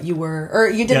get what you were, or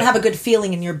you didn't have a good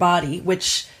feeling in your body,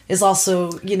 which is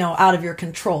also, out of your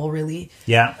control, really.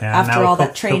 Yeah. After all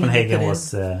that training, Copenhagen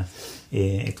was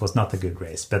it was not a good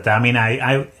race, but I mean,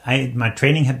 I my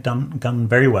training had gone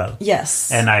very well.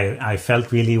 Yes. And I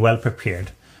felt really well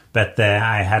prepared. But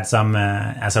I had some,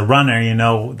 as a runner,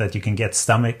 that you can get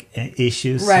stomach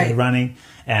issues running,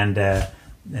 and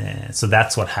so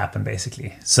that's what happened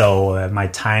basically. So my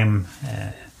time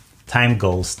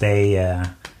goals, I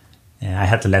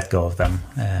had to let go of them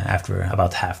after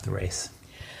about half the race.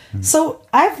 So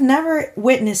I've never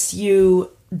witnessed you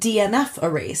DNF a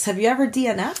race. Have you ever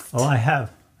DNF'd? Oh, I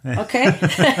have. Okay.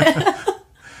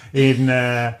 You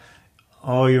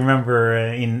remember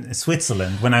in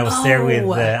Switzerland when I was there with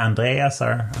Andreas?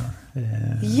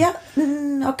 Yeah.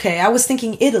 Okay, I was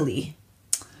thinking Italy.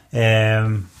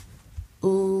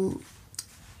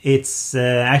 It's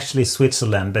actually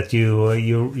Switzerland, but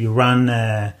you run.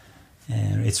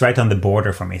 It's right on the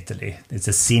border from Italy. It's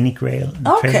a scenic trail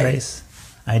race.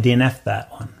 I DNF'd that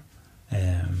one.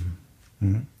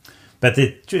 But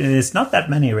it's not that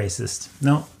many races.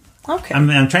 No. Okay.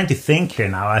 I'm trying to think here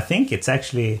now. I think it's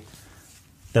actually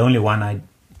the only one I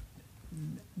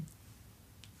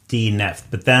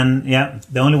DNF'd. But then,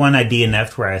 the only one I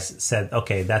DNF'd where I said,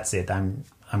 okay, that's it. I'm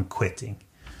quitting.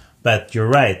 But you're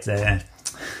right. Sorry.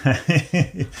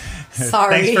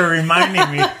 Thanks for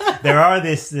reminding me.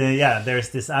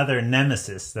 There's this other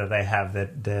nemesis that I have,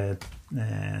 the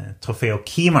Trofeo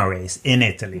Kima race in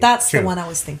Italy. That's the one I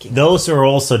was thinking. Those are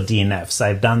also DNFs.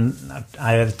 I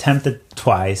have attempted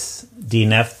twice,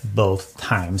 DNF'd both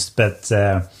times, but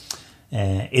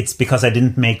it's because I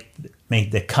didn't make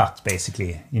the cut,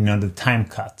 basically, the time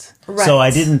cut. Right. So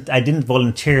I didn't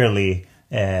voluntarily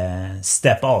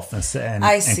step off and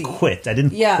quit. I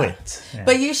didn't quit. Yeah.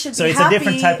 But you should. So be it's happy. A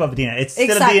different type of DNF. It's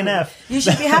still a DNF. You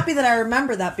should be happy that I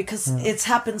remember that because it's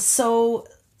happened so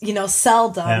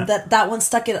seldom that one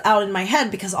stuck it out in my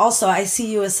head, because also I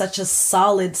see you as such a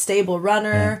solid, stable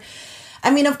runner.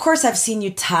 I mean, of course, I've seen you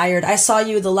tired. I saw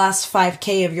you the last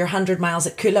 5K of your 100 miles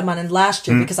at Kullamannen last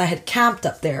year because I had camped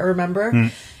up there,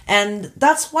 remember? And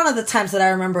that's one of the times that I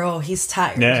remember, he's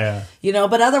tired. Yeah.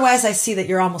 But otherwise I see that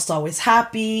you're almost always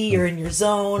happy, you're in your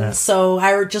zone. Yeah. So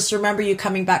I just remember you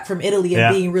coming back from Italy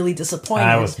and being really disappointed.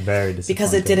 I was very disappointed.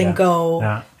 Because it didn't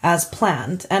go as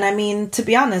planned. And I mean, to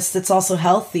be honest, it's also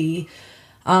healthy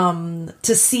to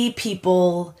see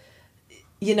people,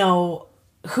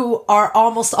 who are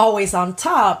almost always on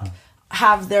top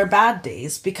have their bad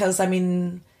days, because I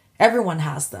mean, everyone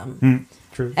has them.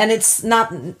 True. And it's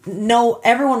not,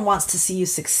 everyone wants to see you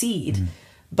succeed,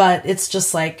 but it's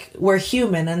just like, we're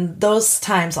human, and those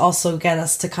times also get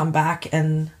us to come back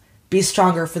and be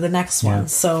stronger for the next one.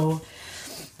 So,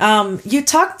 you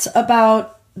talked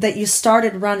about that you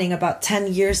started running about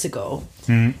 10 years ago.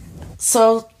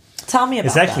 So tell me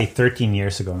about that. It's actually 13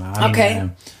 years ago now. Okay.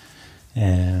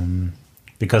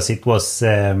 Because it was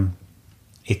the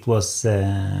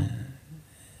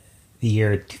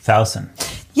year 2000.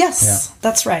 Yes,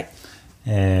 that's right.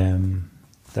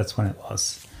 That's when it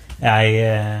was.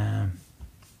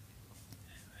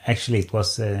 Actually it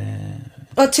was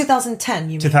 2010 you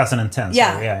mean? 2010.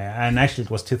 Yeah. Sorry, and actually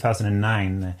it was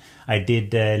 2009. I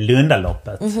did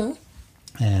Lundaloppet.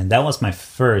 And that was my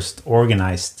first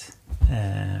organized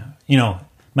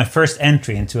my first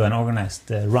entry into an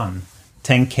organized run.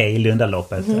 10K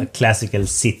Lundaloppet, a classical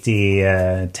city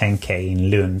 10K in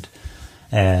Lund.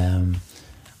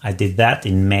 I did that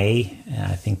in May,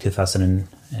 I think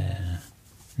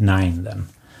 2009 then.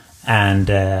 And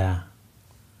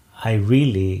I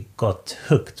really got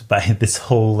hooked by this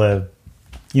whole, the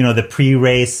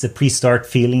pre-race, the pre-start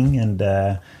feeling. And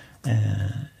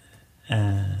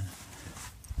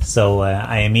so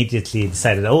I immediately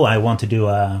decided, I want to do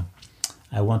a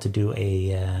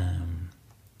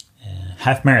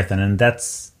half marathon. And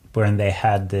that's when they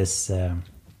had this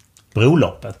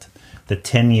Broloppet, the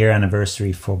 10-year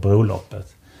anniversary for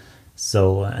Broloppet.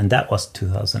 So, and that was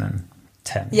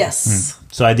 2010. Yes.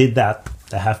 So I did that,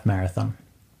 the half marathon.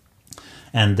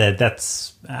 and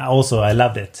that's also I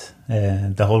loved it,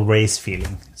 the whole race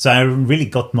feeling. So I really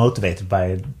got motivated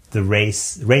by the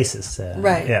races,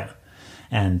 right? Yeah,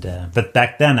 and but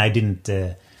back then I didn't.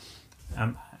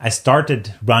 I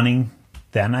started running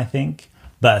then, I think,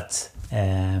 but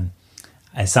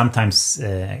I sometimes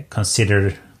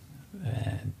consider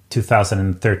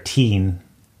 2013,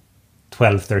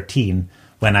 12-13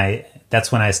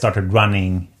 that's when I started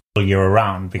running all year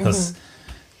around, because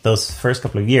those first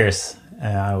couple of years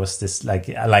I was this like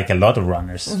a lot of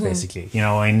runners, basically. You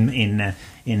know, in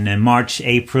March,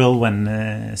 April, when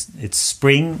it's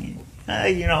spring,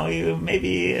 you know,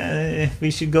 maybe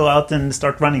we should go out and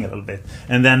start running a little bit,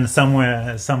 and then at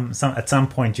some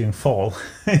point during fall,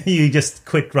 you just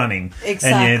quit running.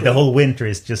 Exactly. And the whole winter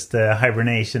is just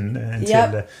hibernation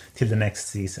until till the next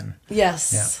season.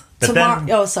 Yes. Yeah.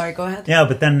 Oh, sorry. Go ahead. Yeah,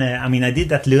 but then I mean, I did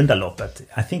that Lundaloppet.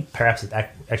 I think perhaps it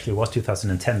actually was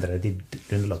 2010 that I did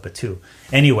Lundaloppet too.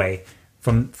 Anyway,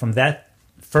 from that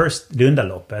first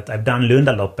Lundaloppet, I've done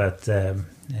Lundaloppet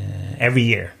every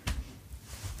year.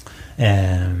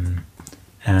 And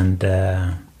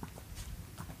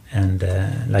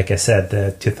like I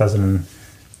said,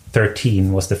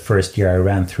 2013 was the first year I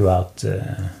ran throughout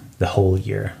the whole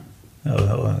year,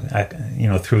 you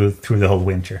know, through the whole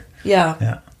winter.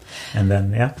 Yeah. And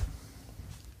then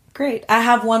Great. I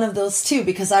have one of those too,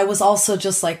 because I was also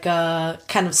just like a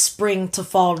kind of spring to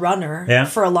fall runner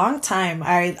for a long time.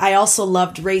 I also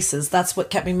loved races. That's what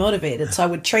kept me motivated. So I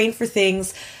would train for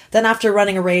things. Then after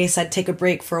running a race, I'd take a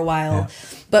break for a while. Yeah.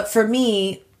 But for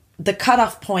me, the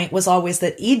cutoff point was always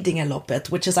the Idingeloppet,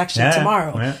 which is actually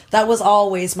tomorrow. Yeah. That was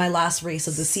always my last race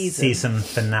of the season. Season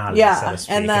finale, yeah. So to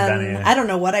speak. And then I don't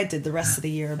know what I did the rest of the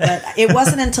year, but it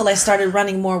wasn't until I started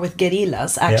running more with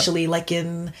guerrillas, actually, like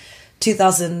in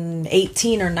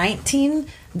 2018 or 19,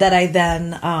 that I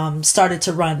then started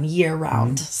to run year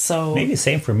round. So maybe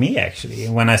same for me, actually,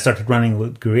 when I started running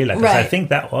with guerrilla, because I think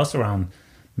that was around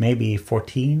maybe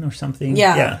 14 or something.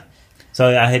 Yeah. So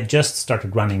I had just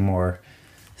started running more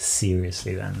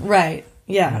seriously then. Right.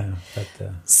 Yeah.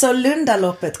 So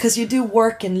Lundaloppet, because you do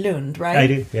work in Lund, right? I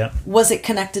do, yeah. Was it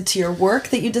connected to your work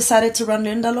that you decided to run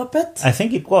Lundaloppet? I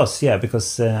think it was, yeah,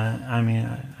 because I mean,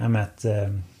 I'm at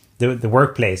the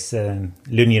workplace, Lund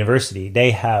University.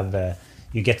 They have,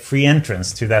 you get free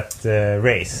entrance to that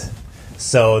race.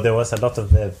 So there was a lot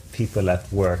of people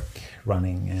at work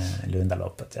running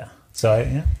Lundaloppet, yeah. So,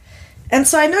 yeah. And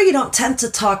so I know you don't tend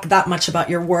to talk that much about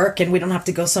your work, and we don't have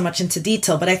to go so much into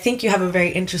detail, but I think you have a very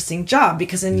interesting job,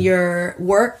 because in your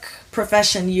work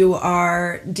profession, do you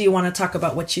want to talk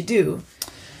about what you do?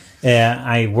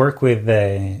 I work with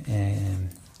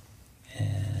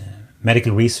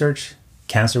medical research,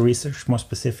 cancer research more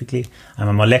specifically. I'm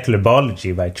a molecular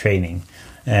biology by training,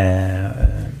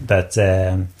 but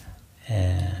I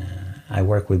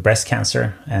work with breast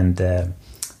cancer and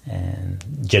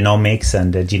genomics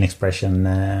and gene expression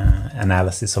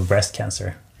analysis of breast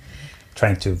cancer,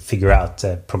 trying to figure out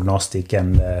prognostic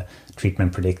and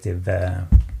treatment predictive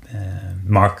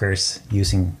markers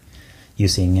using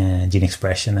gene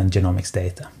expression and genomics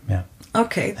data. Yeah.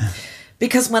 Okay.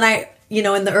 Because when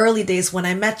in the early days when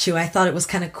I met you, I thought it was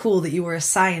kind of cool that you were a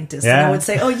scientist. Yeah. And I would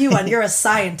say, oh, Johan, you're a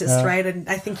scientist, right? And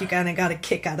I think you kind of got a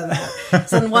kick out of that.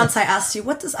 So then once I asked you,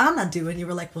 what does Anna do? And you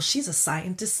were like, well, she's a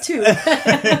scientist too.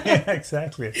 Yeah,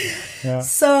 exactly. Yeah.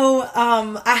 So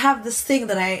I have this thing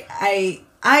that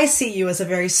I see you as a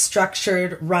very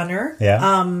structured runner.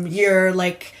 Yeah. You're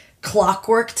like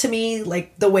clockwork to me,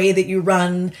 like the way that you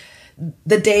run.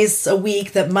 The days a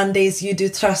week that Mondays you do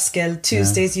tröskel,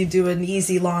 Tuesdays you do an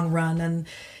easy long run, and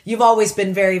you've always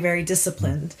been very, very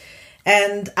disciplined.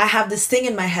 And I have this thing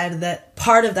in my head that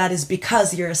part of that is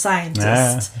because you're a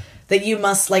scientist, that you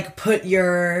must like put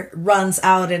your runs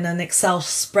out in an Excel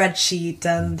spreadsheet.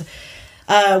 And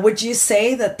would you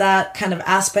say that kind of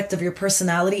aspect of your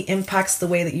personality impacts the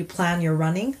way that you plan your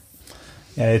running?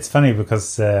 Yeah, it's funny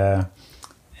because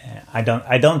I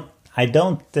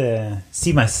don't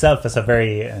see myself as a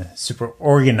very super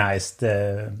organized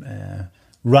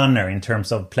runner in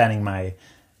terms of planning my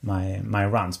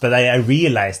runs, but I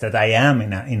realize that I am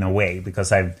in a way,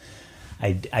 because I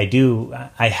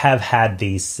have had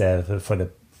these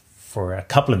for a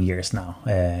couple of years now.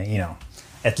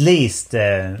 At least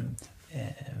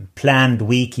planned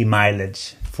weekly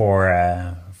mileage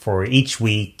for each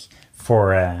week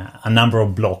for a number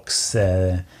of blocks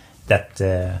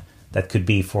that could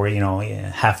be for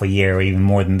half a year or even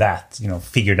more than that.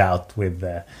 Figured out with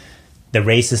the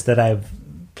races that I've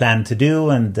planned to do,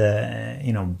 and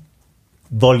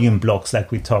volume blocks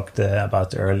like we talked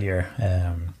about earlier,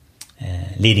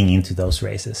 leading into those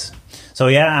races. So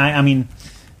yeah, I mean,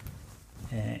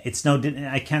 it's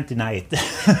I can't deny it.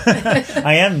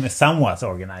 I am somewhat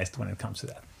organized when it comes to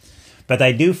that. But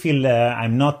I do feel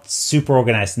I'm not super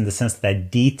organized in the sense that I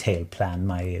detail plan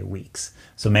my weeks.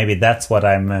 So maybe that's what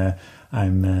I'm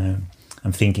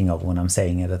thinking of when I'm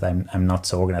saying that I'm not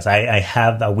so organized. I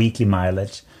have a weekly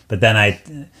mileage, but then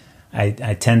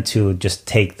I tend to just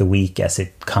take the week as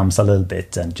it comes a little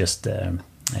bit and just I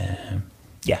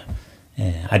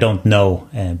don't know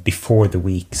before the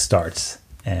week starts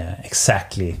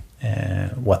exactly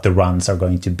what the runs are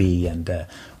going to be and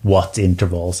what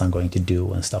intervals I'm going to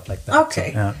do and stuff like that.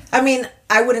 Okay. So, I mean,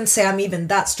 I wouldn't say I'm even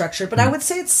that structured, but I would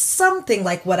say it's something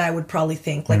like what I would probably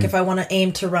think. Like if I want to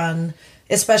aim to run,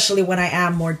 especially when I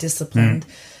am more disciplined,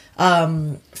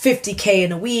 50K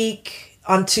in a week.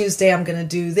 On Tuesday, I'm going to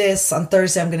do this. On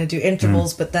Thursday, I'm going to do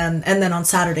intervals, but then on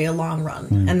Saturday, a long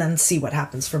run, and then see what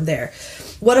happens from there.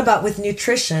 What about with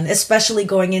nutrition, especially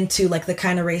going into like the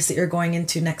kind of race that you're going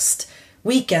into next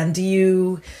weekend? Do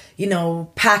you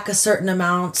pack a certain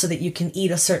amount so that you can eat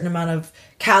a certain amount of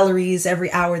calories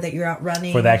every hour that you're out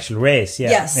running? For the actual race, yeah.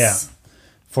 Yes. Yeah.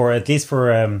 For at least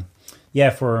for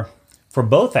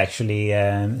both actually,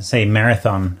 say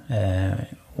marathon,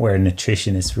 where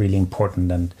nutrition is really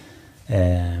important,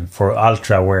 and for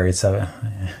ultra where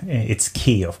it's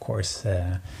key, of course.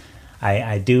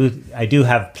 I do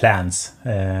have plans,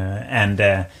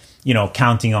 and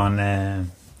counting on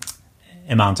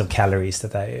amount of calories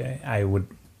that I would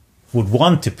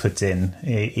want to put in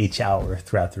each hour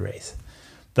throughout the race.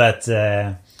 But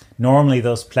normally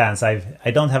those plans,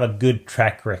 I don't have a good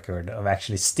track record of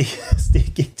actually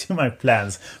sticking to my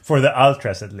plans for the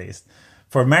ultras, at least.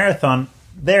 For marathon,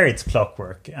 there it's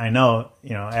clockwork. I know,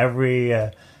 every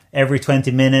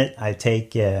 20 minutes I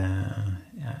take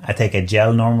a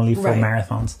gel normally for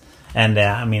marathons, and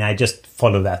I just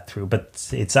follow that through. But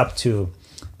it's up to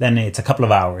then it's a couple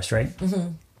of hours, right?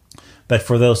 Mm-hmm. But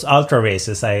for those ultra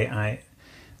races, I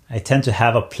tend to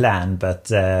have a plan, but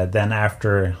then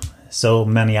after so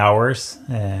many hours,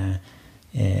 I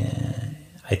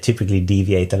typically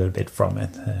deviate a little bit from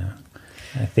it.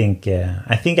 I think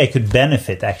I could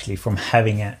benefit actually from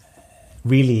having a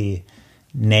really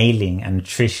nailing a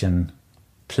nutrition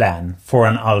plan for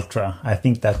an ultra. I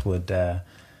think that would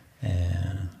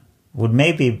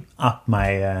maybe up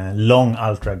my long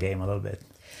ultra game a little bit.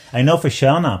 I know for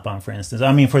Kullamannen, for instance,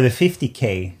 for the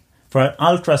 50K, for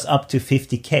ultras up to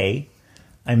 50K,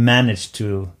 I managed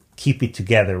to keep it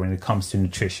together when it comes to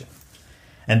nutrition.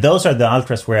 And those are the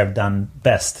ultras where I've done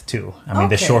best too.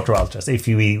 The shorter ultras. If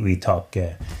we talk,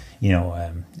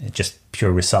 just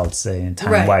pure results in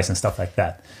time-wise and stuff like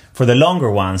that. For the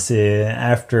longer ones,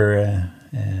 after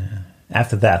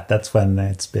that, that's when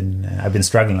I've been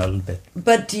struggling a little bit.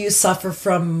 But do you suffer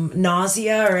from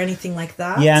nausea or anything like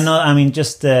that? Yeah, no,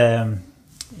 just nausea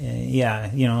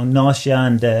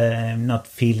and not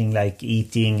feeling like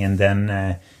eating, and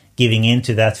then giving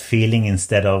into that feeling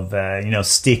instead of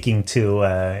sticking to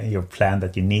your plan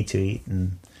that you need to eat.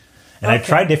 And I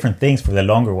tried different things for the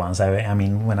longer ones.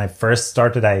 When I first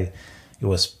started, it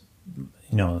was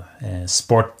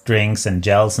sport drinks and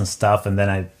gels and stuff, and then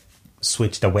I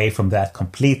switched away from that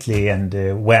completely and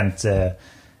went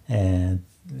in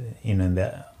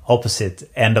the opposite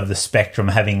end of the spectrum,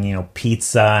 having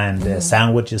pizza and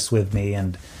sandwiches with me,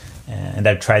 and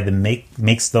I've tried to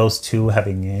mix those two,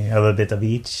 having a little bit of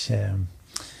each. The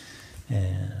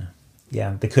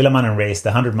Kullamannen race, the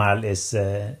 100 mile, is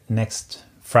next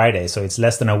Friday, so it's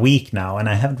less than a week now, and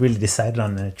I haven't really decided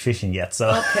on the nutrition yet,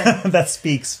 so that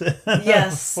speaks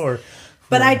yes.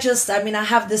 But I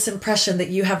have this impression that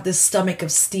you have this stomach of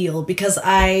steel, because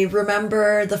I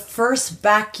remember the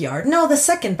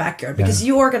second backyard, because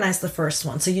you organized the first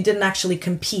one, so you didn't actually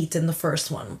compete in the first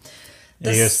one.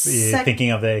 You're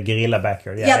thinking of the guerrilla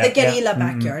backyard. The guerrilla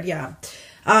backyard,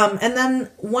 and then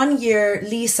one year,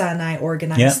 Lisa and I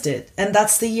organized it, and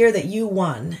that's the year that you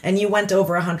won, and you went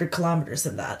over 100 kilometers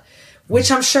in that,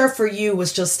 which I'm sure for you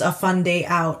was just a fun day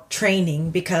out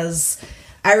training, because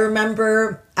I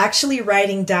remember actually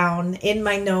writing down in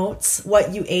my notes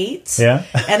what you ate. Yeah.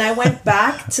 And I went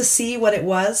back to see what it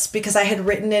was, because I had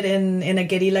written it in a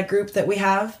guerrilla group that we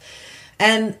have.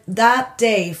 And that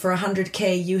day for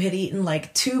 100K, you had eaten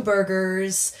like 2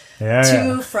 burgers,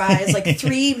 2 fries, like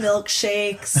 3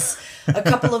 milkshakes, a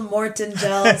couple of Morton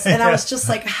gels. And I was just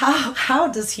like, how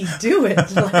does he do it?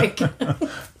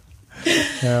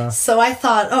 So I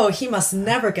thought, he must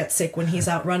never get sick when he's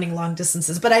out running long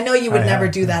distances. But I know you would never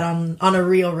do that on a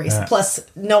real race. Yeah. Plus,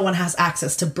 no one has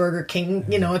access to Burger King,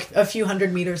 a few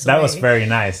hundred meters away. That was very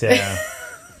nice,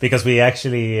 because we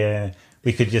actually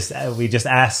we just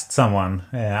asked someone.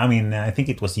 I think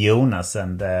it was Jonas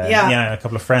and a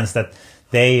couple of friends that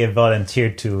they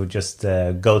volunteered to just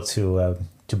go to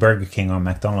Burger King or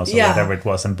McDonald's or whatever it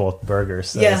was and bought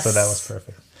burgers. So that was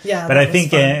perfect. Yeah, but I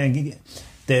think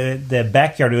the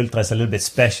backyard ultra is a little bit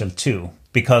special too,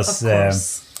 because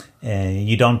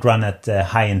you don't run at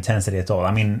high intensity at all.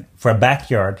 I mean, for a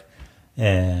backyard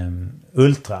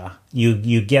ultra,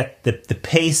 you get the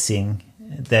pacing,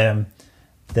 the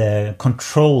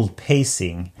controlled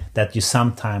pacing that you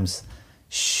sometimes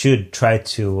should try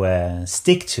to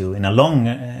stick to in a long,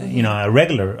 a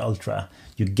regular ultra.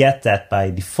 You get that by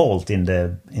default in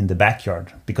the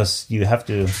backyard, because you have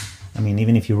to. I mean,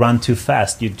 even if you run too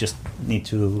fast, you just need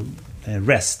to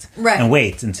rest and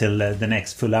wait until the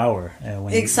next full hour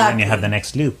when you have the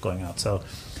next loop going out. So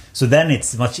then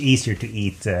it's much easier to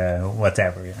eat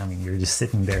whatever. I mean, you're just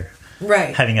sitting there,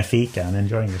 having a fika and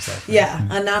enjoying yourself. Yeah,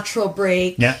 a natural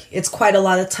break. Yeah. It's quite a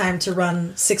lot of time to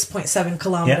run 6.7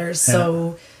 kilometers. Yeah.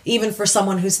 So even for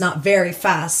someone who's not very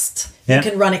fast, you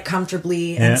can run it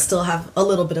comfortably and still have a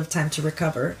little bit of time to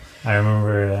recover. I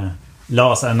remember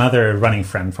Lars, another running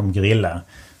friend from Guerrilla,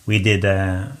 we did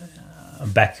a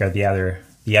backyard the other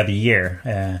year,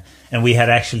 and we had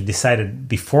actually decided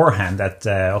beforehand that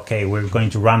we're going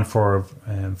to run for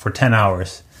 10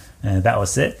 hours. That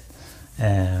was it,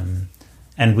 and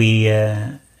we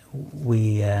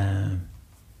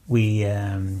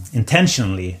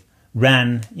intentionally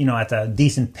ran, at a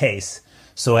decent pace.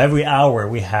 So every hour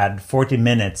we had 40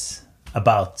 minutes of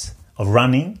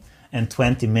running and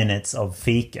 20 minutes of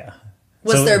fika.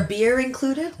 Was there beer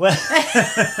included? Well,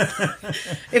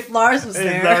 if Lars was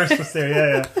there. Lars was there,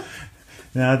 yeah.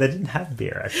 No, they didn't have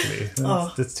beer, actually.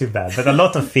 That's too bad. But a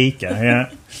lot of fika, yeah.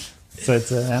 So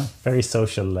it's a very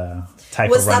social type of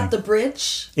running. Was that the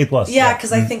bridge? It was. Yeah,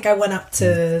 because I think I went up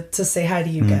to say hi to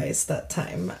you guys that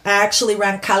time. I actually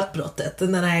ran Kalkbrottet,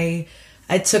 and then I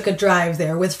took a drive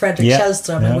there with Fredrik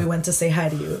Källström, and we went to say hi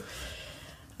to you.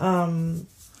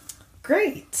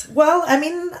 Great. Well, I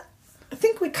mean, I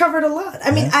think we covered a lot. I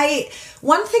mean,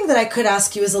 one thing that I could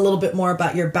ask you is a little bit more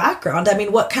about your background. I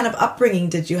mean, what kind of upbringing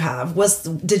did you have?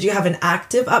 Did you have an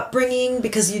active upbringing?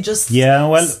 Because you just... Yeah,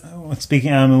 well,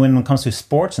 speaking, when it comes to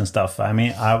sports and stuff, I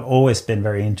mean, I've always been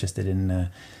very interested in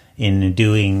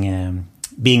doing,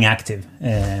 being active,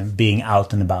 being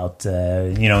out and about,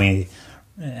 running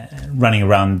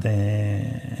around,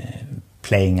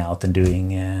 playing out and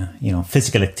doing,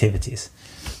 physical activities.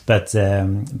 But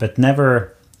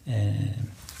never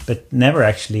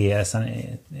actually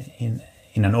in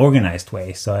an organized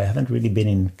way. So I haven't really been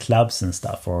in clubs and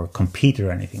stuff or competed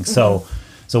or anything. So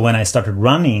when I started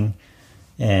running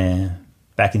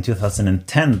back in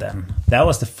 2010, then that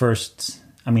was the first.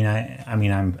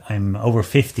 I'm over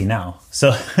 50 now,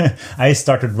 so I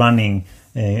started running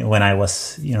when I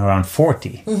was around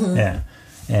 40,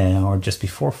 or just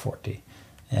before 40.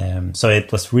 So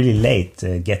it was really late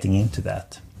getting into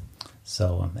that.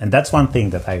 So, and that's one thing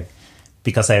that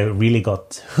because I really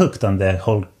got hooked on the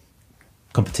whole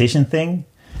competition thing,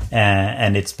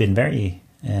 and it's been very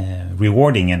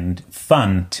rewarding and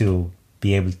fun to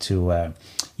be able to,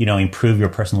 improve your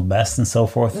personal best and so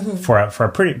forth for a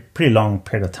pretty long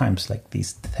period of times, like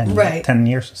these 10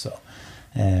 years or so.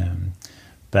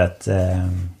 But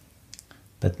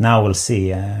now we'll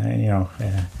see,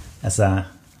 as a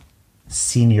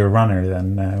senior runner,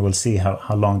 then we'll see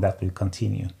how long that will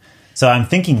continue. So I'm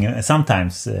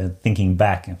sometimes thinking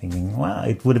back and thinking, well,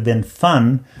 it would have been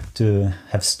fun to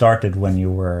have started when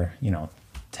you were,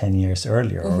 10 years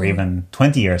earlier or even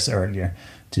 20 years earlier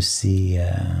to see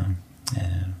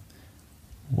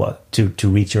to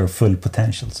reach your full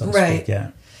potential, so to speak.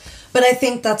 Yeah. But I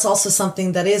think that's also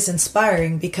something that is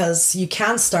inspiring, because you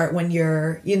can start when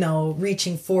you're,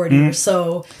 reaching 40 or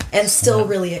so and still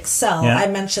really excel. Yeah. I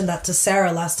mentioned that to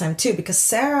Sarah last time too, because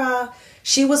Sarah,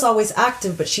 she was always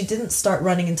active, but she didn't start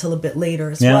running until a bit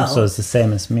later as well. Yeah, so it's the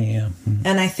same as me. Yeah.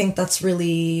 And I think that's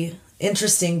really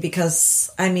interesting, because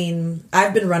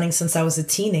I've been running since I was a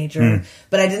teenager,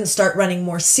 but I didn't start running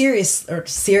more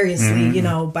seriously,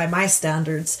 by my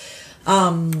standards,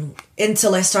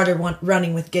 until I started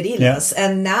running with guerrillas. Yeah.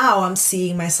 And now I'm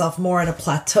seeing myself more at a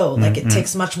plateau. Like it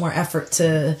takes much more effort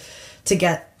to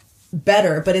get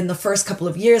better. But in the first couple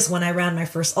of years when I ran my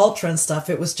first ultra and stuff,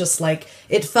 it was just like,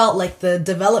 it felt like the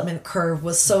development curve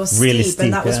was so steep,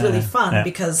 and that was really fun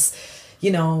because,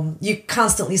 you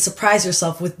constantly surprise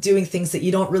yourself with doing things that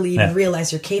you don't really even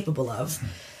realize you're capable of.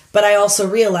 But I also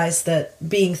realized that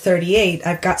being 38,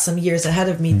 I've got some years ahead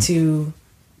of me to,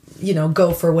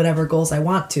 go for whatever goals I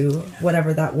want to,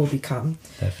 whatever that will become.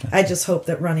 Definitely. I just hope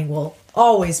that running will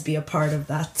always be a part of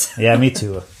that. Yeah, me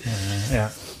too.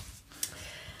 Yeah.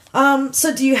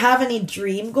 So do you have any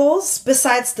dream goals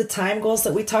besides the time goals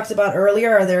that we talked about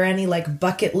earlier? Are there any like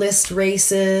bucket list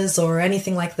races or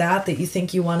anything like that you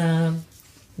think you want to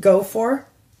go for?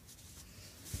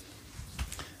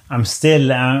 I'm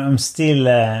still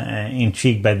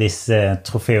intrigued by this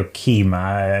Trofeo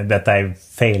Kima that I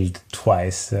failed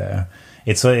twice.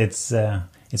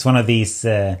 It's one of these.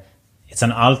 It's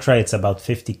an ultra. It's about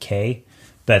 50K,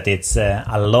 but it's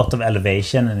a lot of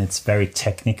elevation and it's very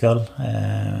technical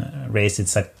race.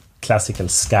 It's a classical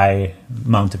sky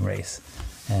mountain race.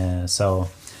 So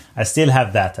I still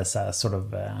have that as a sort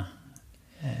of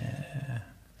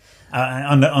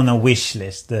on a wish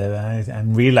list.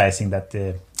 I'm realizing that.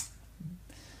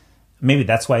 Maybe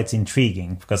that's why it's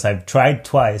intriguing, because I've tried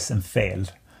twice and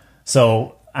failed.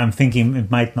 So I'm thinking it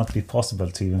might not be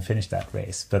possible to even finish that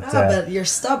race. But you're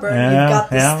stubborn. You've got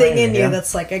this thing in you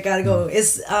that's like, I gotta go.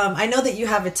 I know that you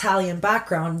have Italian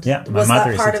background. Yeah, was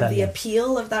that part of the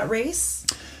appeal of that race?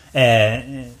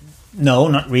 No,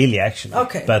 not really, actually.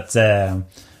 Okay. But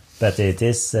it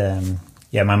is.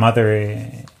 My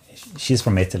mother, she's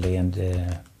from Italy, and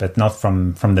but not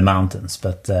from the mountains,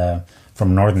 but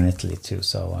from northern Italy too.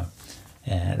 So.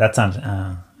 That's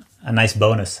a nice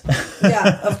bonus.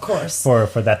 Yeah, of course. for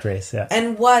that race, yeah.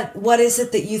 And what is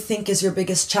it that you think is your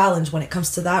biggest challenge when it comes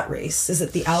to that race? Is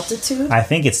it the altitude? I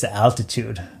think it's the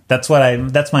altitude. That's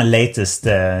my latest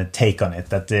take on it.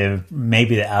 That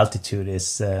maybe the altitude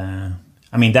is.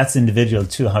 That's individual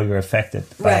too. How you're affected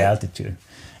by altitude,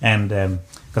 and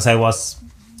because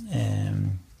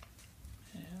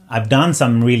I've done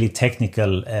some really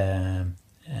technical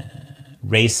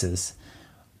races.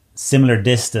 Similar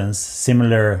distance,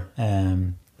 similar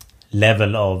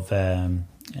level of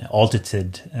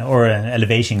altitude or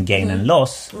elevation gain and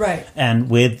loss, right? And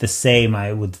with the same,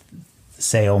 I would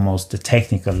say, almost the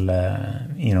technical,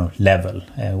 level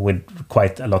with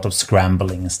quite a lot of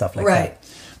scrambling and stuff like that.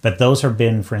 But those have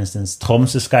been, for instance,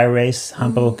 Tromsø Sky Race,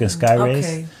 Hampelhoek Sky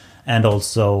Race, and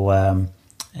also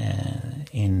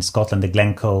in Scotland the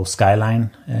Glencoe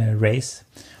Skyline race.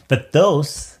 But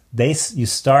those you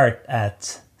start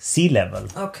at sea level.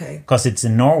 Okay. Because it's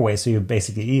in Norway, so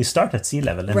you start at sea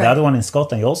level. And the other one in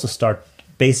Scotland, you also start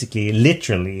basically,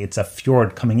 literally, it's a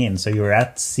fjord coming in, so you're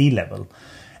at sea level.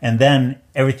 And then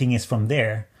everything is from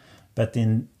there. But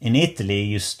in Italy,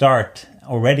 you start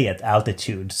already at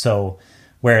altitude. So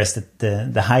whereas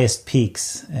the highest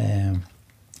peaks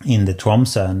in the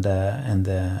Tromsø and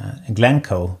the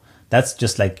Glencoe, that's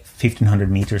just like 1,500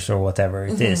 meters or whatever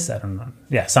it is. I don't know.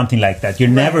 Yeah, something like that. You're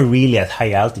never really at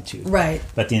high altitude. Right.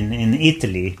 But in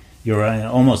Italy, you're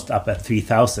almost up at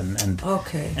 3,000. And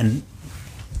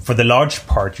for the large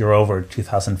part, you're over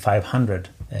 2,500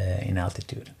 in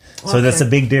altitude. So that's a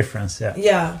big difference. Yeah.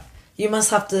 Yeah. You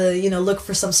must have to, look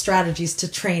for some strategies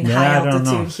to train high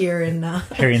altitude here in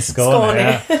Skåne.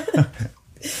 Yeah.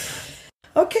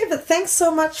 Okay, but thanks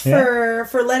so much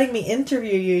for letting me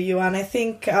interview you, Johan. I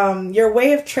think your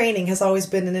way of training has always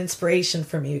been an inspiration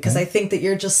for me, because I think that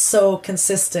you're just so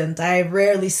consistent. I've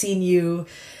rarely seen you,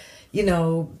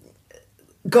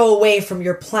 go away from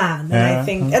your plan. And I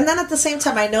think, and then at the same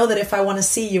time, I know that if I want to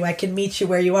see you, I can meet you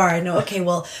where you are. I know, okay,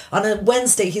 well, on a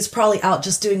Wednesday, he's probably out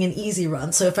just doing an easy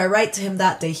run. So if I write to him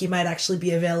that day, he might actually be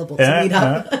available to meet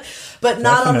up. But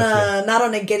not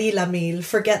on a guerrilla meal.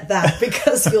 Forget that,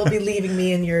 because you'll be leaving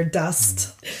me in your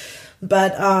dust.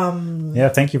 But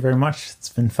thank you very much. It's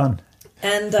been fun.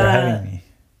 And for having me.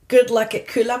 Good luck at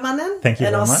Kullamannen. Thank you very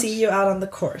much. And I'll see you out on the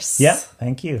course. Yeah,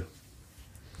 thank you.